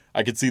them,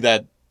 I could see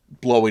that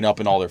blowing up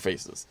in all their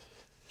faces.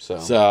 So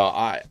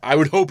I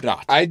would hope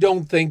not. I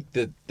don't think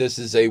that this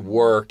is a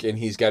work and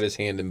he's got his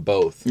hand in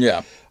both.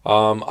 Yeah.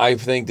 I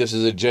think this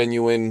is a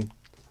genuine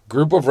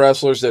group of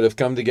wrestlers that have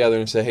come together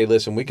and say, hey,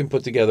 listen, we can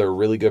put together a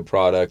really good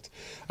product.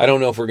 I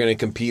don't know if we're going to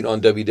compete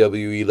on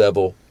WWE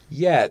level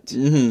yet,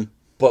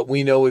 but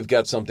we know we've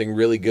got something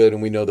really good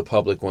and we know the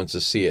public wants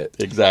to see it.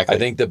 Exactly. I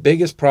think the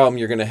biggest problem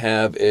you're going to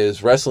have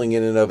is wrestling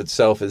in and of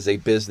itself is a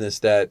business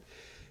that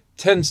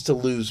tends to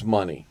lose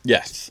money.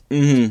 Yes.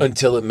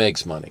 Until it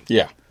makes money.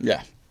 Yeah.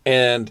 Yeah.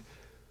 And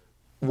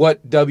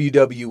what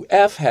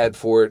WWF had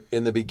for it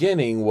in the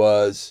beginning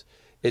was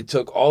it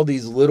took all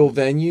these little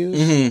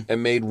venues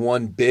and made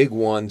one big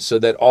one so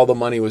that all the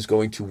money was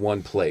going to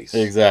one place.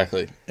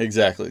 Exactly.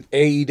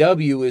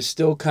 AEW is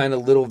still kind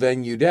of little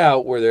venued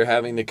out where they're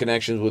having the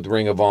connections with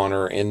Ring of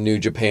Honor and New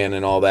Japan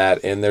and all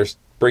that, and they're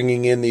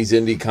bringing in these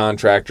indie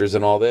contractors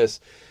and all this.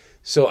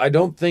 So I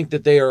don't think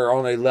that they are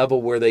on a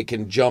level where they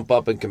can jump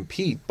up and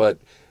compete. But,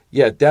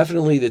 yeah,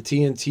 definitely the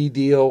TNT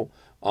deal,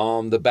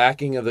 the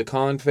backing of the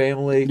Khan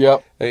family.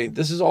 Yep. I mean,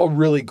 this is all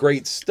really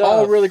great stuff.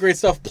 All really great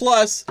stuff.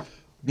 Plus,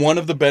 one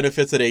of the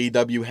benefits that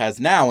AEW has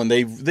now, and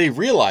they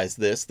realize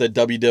this, that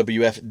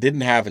WWF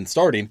didn't have in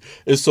starting,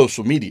 is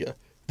social media.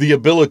 The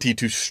ability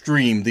to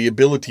stream, the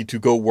ability to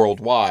go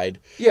worldwide,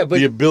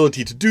 the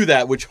ability to do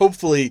that, which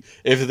hopefully,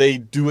 if they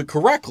do it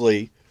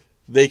correctly,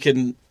 they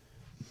can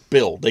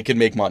build, they can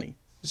make money.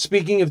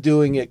 Speaking of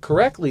doing it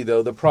correctly,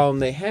 though, the problem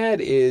they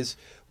had is,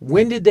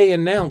 when did they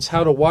announce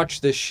how to watch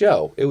this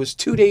show? It was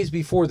 2 days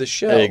before the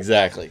show.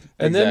 Exactly.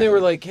 And then they were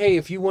like, hey,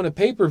 if you want to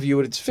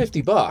pay-per-view it, it's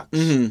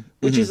 $50,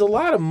 which is a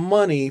lot of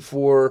money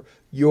for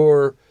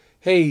your,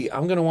 hey,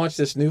 I'm going to watch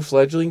this new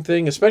fledgling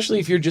thing, especially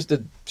if you're just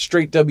a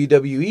straight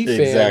WWE fan.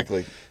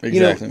 Exactly.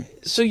 You know,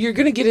 so you're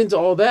going to get into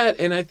all that,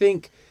 and I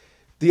think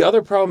the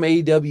other problem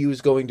AEW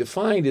is going to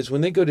find is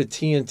when they go to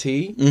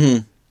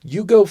TNT,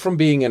 you go from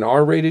being an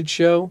R-rated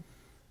show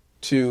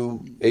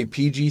to a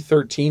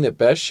PG-13 at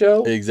best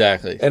show.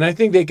 Exactly. And I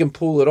think they can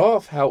pull it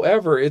off.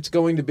 However, it's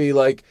going to be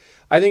like,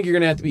 I think you're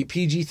going to have to be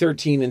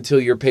PG-13 until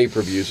your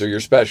pay-per-views or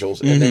your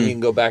specials, and then you can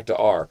go back to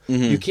R.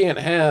 You can't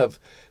have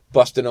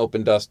busting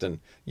open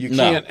Dustin. You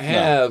can't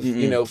have,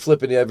 you know,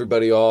 flipping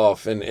everybody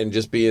off and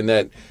just being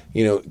that,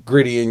 you know,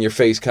 gritty in your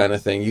face kind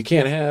of thing. You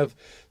can't have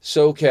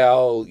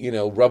SoCal, you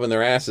know, rubbing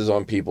their asses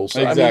on people.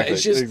 So, exactly. I mean,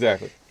 it's just,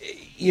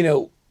 you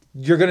know,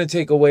 you're going to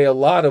take away a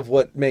lot of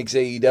what makes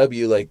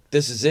AEW like,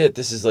 this is it.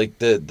 This is like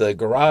the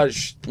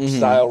garage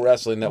style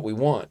wrestling that we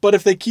want. But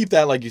if they keep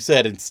that, like you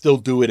said, and still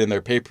do it in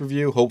their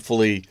pay-per-view,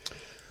 hopefully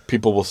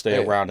people will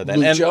stay around to that.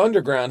 Lucha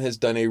Underground has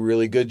done a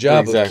really good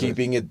job of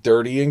keeping it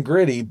dirty and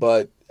gritty,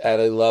 but at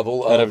a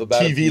level of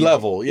about TV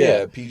level,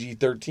 yeah,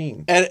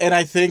 PG-13. And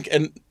I think,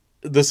 and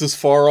this is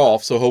far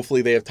off, so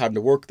hopefully they have time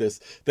to work this,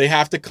 they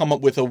have to come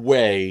up with a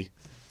way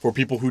for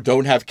people who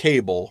don't have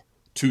cable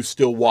to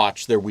still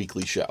watch their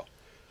weekly show.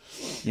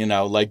 You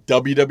know, like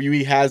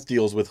WWE has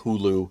deals with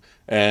Hulu,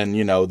 and,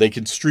 you know, they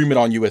can stream it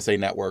on USA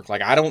Network.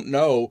 Like, I don't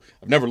know.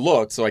 I've never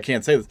looked, so I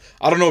can't say this.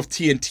 I don't know if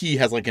TNT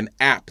has, like, an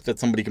app that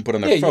somebody can put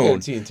on their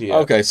phone. Yeah, TNT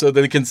app. Okay, so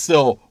they can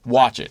still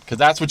watch it, because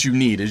that's what you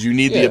need, is you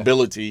need the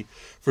ability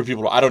for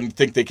people to... I don't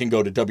think they can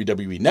go to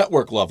WWE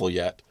Network level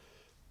yet,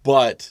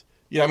 but,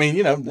 you know, I mean,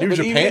 you know, New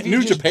Japan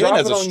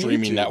has a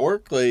streaming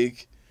network,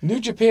 like... New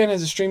Japan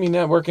has a streaming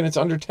network, and it's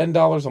under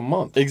 $10 a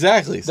month.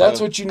 Exactly. That's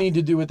what you need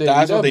to do with AEW.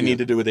 That's what they need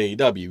to do with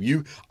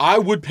AEW. I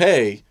would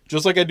pay,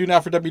 just like I do now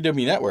for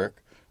WWE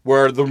Network,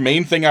 where the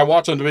main thing I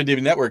watch on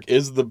WWE Network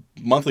is the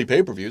monthly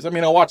pay-per-views. I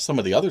mean, I watch some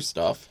of the other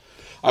stuff.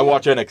 I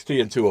watch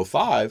NXT and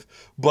 205,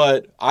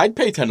 but I'd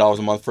pay $10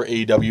 a month for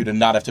AEW to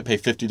not have to pay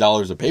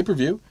 $50 a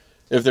pay-per-view.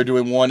 If they're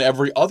doing one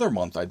every other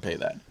month, I'd pay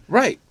that.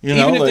 Right. You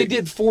Even know, if they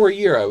did 4 a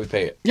year, I would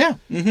pay it. Yeah.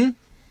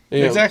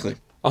 Exactly.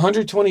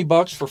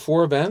 $120 for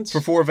 4 events. For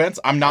 4 events,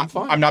 I'm not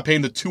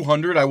paying the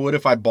 $200 I would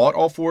if I bought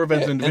all 4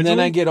 events individually. And then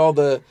I get all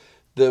the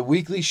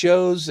weekly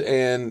shows,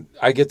 and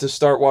I get to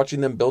start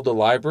watching them build a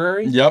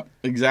library. Yep,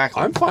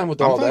 exactly. I'm fine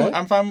with all that.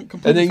 I'm fine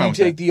completely. And then you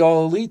take the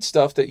All Elite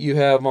stuff that you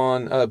have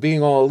on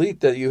Being All Elite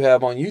that you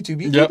have on YouTube.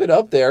 You keep it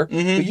up there,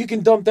 but you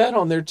can dump that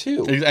on there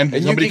too.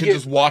 And somebody can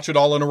just watch it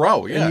all in a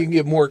row. Yeah, and you can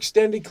get more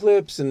extended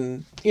clips,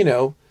 and you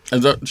know.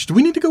 And do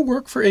we need to go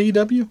work for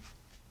AEW?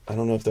 I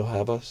don't know if they'll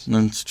have us.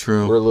 That's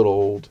true. We're a little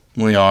old.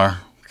 We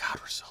are. God,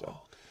 we're so old.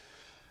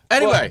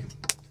 Anyway.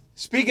 Well,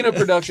 speaking of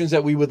productions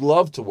that we would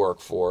love to work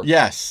for.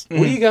 Yes. What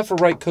do you got for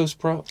Right Coast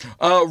Pro?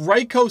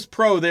 Right Coast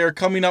Pro, they're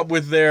coming up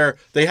with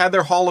they had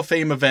their Hall of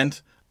Fame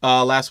event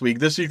last week.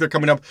 This week they're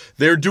coming up.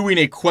 They're doing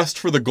a Quest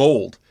for the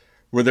Gold,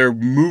 where they're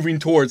moving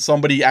towards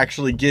somebody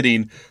actually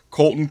getting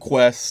Colton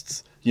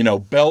Quest's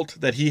belt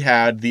that he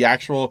had, the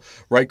actual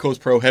Right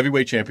Coast Pro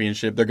Heavyweight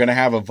Championship. They're going to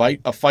have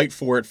a fight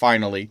for it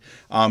finally,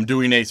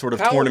 doing a sort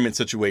of tournament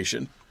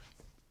situation.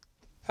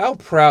 How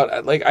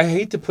proud, like, I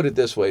hate to put it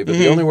this way, but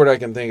the only word I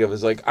can think of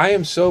is, like, I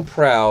am so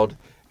proud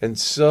and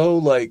so,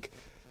 like,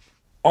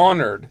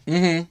 honored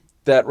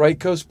that Right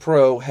Coast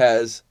Pro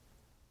has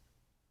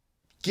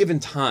given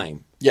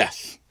time.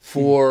 Yes.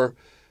 For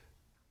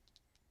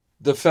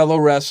the fellow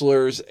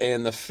wrestlers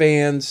and the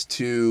fans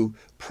to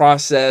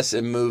process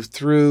and move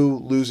through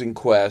losing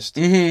Quest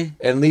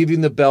and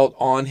leaving the belt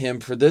on him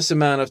for this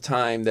amount of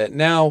time that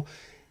now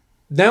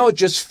it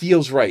just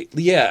feels right.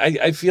 Yeah,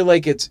 I feel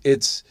like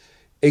it's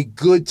a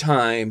good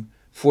time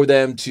for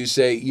them to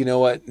say, you know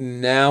what,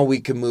 now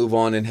we can move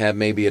on and have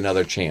maybe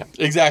another champ.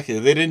 Exactly.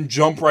 They didn't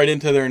jump right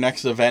into their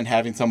next event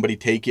having somebody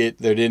take it.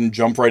 They didn't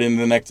jump right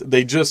into the next.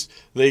 They just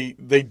they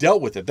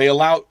dealt with it. They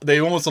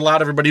almost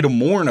allowed everybody to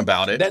mourn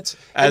about it. That's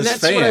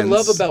fans. What I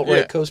love about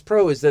Right Coast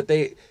Pro is that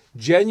they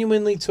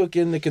genuinely took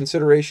in the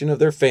consideration of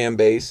their fan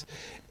base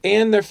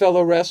and their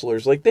fellow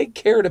wrestlers. Like, they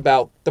cared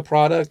about the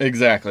product.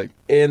 Exactly.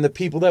 And the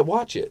people that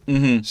watch it.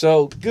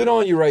 So good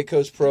on you, Right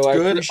Coast Pro. I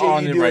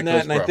appreciate you doing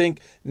that. And I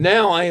think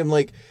now I am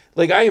like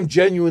I am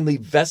genuinely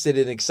vested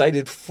and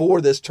excited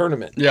for this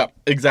tournament. Yeah,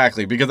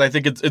 exactly. Because I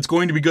think it's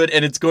going to be good,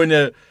 and it's going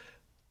to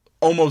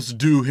almost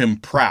do him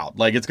proud.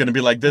 Like, it's going to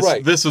be like,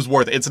 this is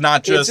worth it. It's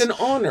not just... It's an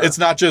honor. It's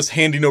not just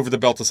handing over the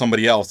belt to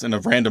somebody else in a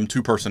random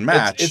 2-person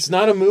match. It's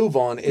not a move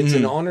on. It's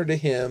an honor to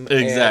him.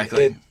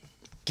 Exactly. And it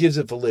gives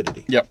it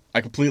validity. Yep, I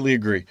completely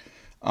agree.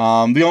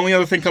 The only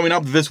other thing coming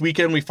up this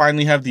weekend, we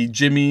finally have the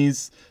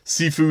Jimmy's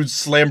Seafood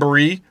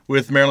Slamboree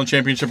with Maryland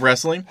Championship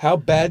Wrestling. How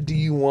bad do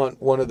you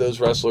want one of those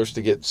wrestlers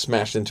to get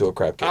smashed into a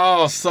crab cake?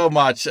 Oh, so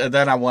much. And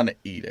then I want to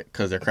eat it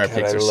because their crab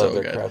cakes are so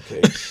good. I love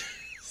their crab cakes.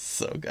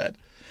 So good.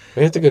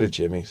 We have to go to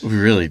Jimmy's. We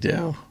really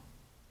do.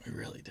 We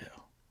really do.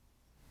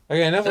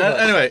 Okay, enough of us.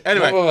 Anyway.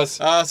 Enough of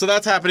us. So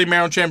that's happening,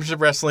 Maryland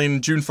Championship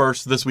Wrestling, June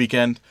 1st this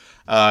weekend.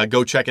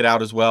 Go check it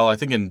out as well. I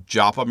think in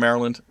Joppa,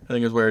 Maryland, I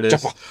think is where it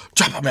is.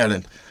 Joppa,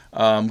 Maryland.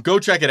 Go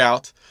check it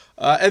out.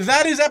 And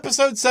that is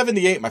episode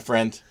 78, my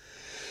friend.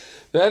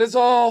 That is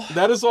all.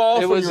 That is all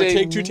it for was your a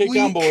Take Two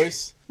Takedown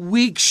boys.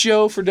 Weak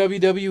show for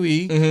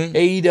WWE.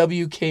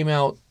 AEW came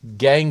out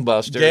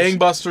gangbusters.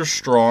 Gangbusters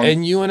strong.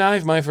 And you and I,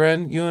 my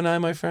friend,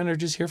 are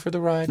just here for the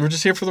ride. We're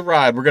just here for the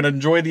ride. We're going to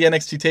enjoy the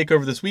NXT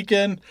TakeOver this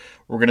weekend.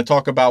 We're going to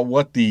talk about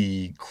what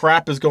the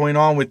crap is going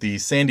on with the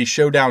Sandy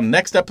Showdown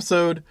next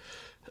episode.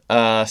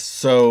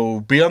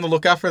 So be on the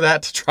lookout for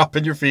that to drop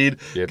in your feed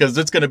because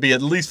it's going to be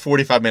at least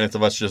 45 minutes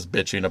of us just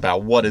bitching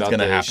about what is going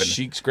to happen.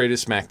 Sheik's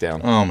Greatest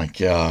SmackDown. Oh my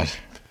God.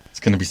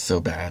 It's going to be so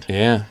bad.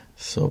 Yeah.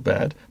 So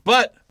bad.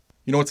 But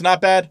you know what's not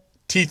bad?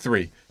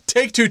 T3.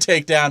 Take Two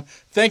Takedown.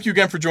 Thank you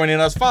again for joining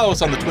us. Follow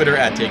us on the Twitter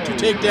at Take Two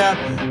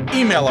Takedown.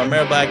 Email our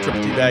mailbag,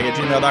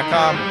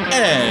 tripletbag@gmail.com.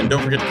 And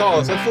don't forget to call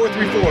us at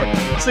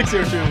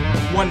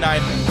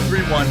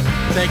 434-602-1931.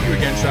 Thank you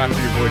again, Sean,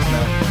 for your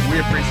voicemail. We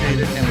appreciate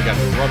it, and we got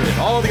to rub it in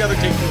all the other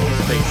Take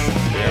Two space.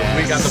 Yeah.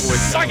 We got the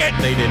voice. Suck it!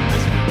 They didn't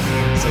this week.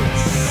 So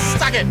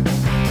suck it!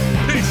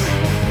 Peace!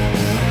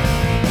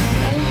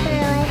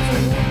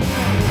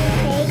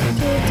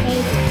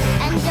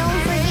 And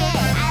don't forget,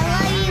 I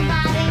love you,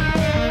 Bobby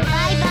Roode.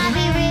 Bye,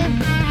 Bobby Roode.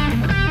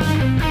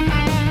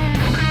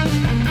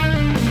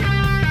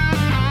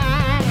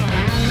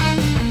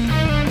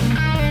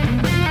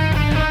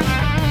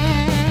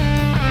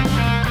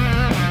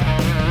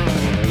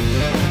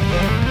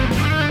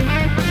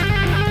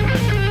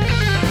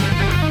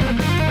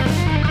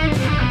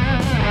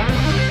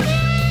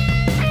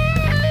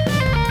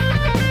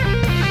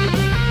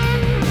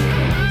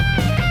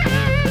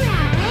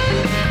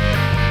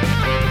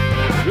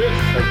 This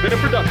has been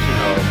a production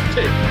of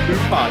Take Two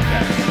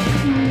Podcast.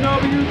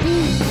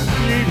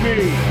 WTTP.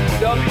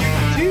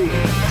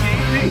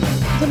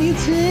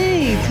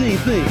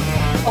 WTTP.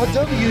 Oh,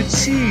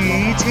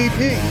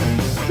 WTTP.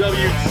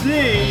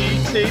 WTTP.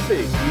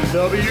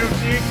 WTTP.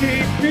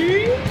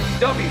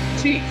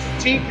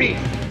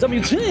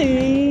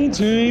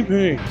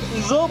 WTTP.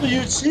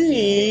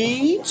 WTTP.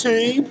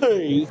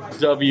 WTTP.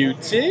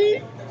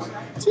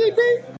 WTTP.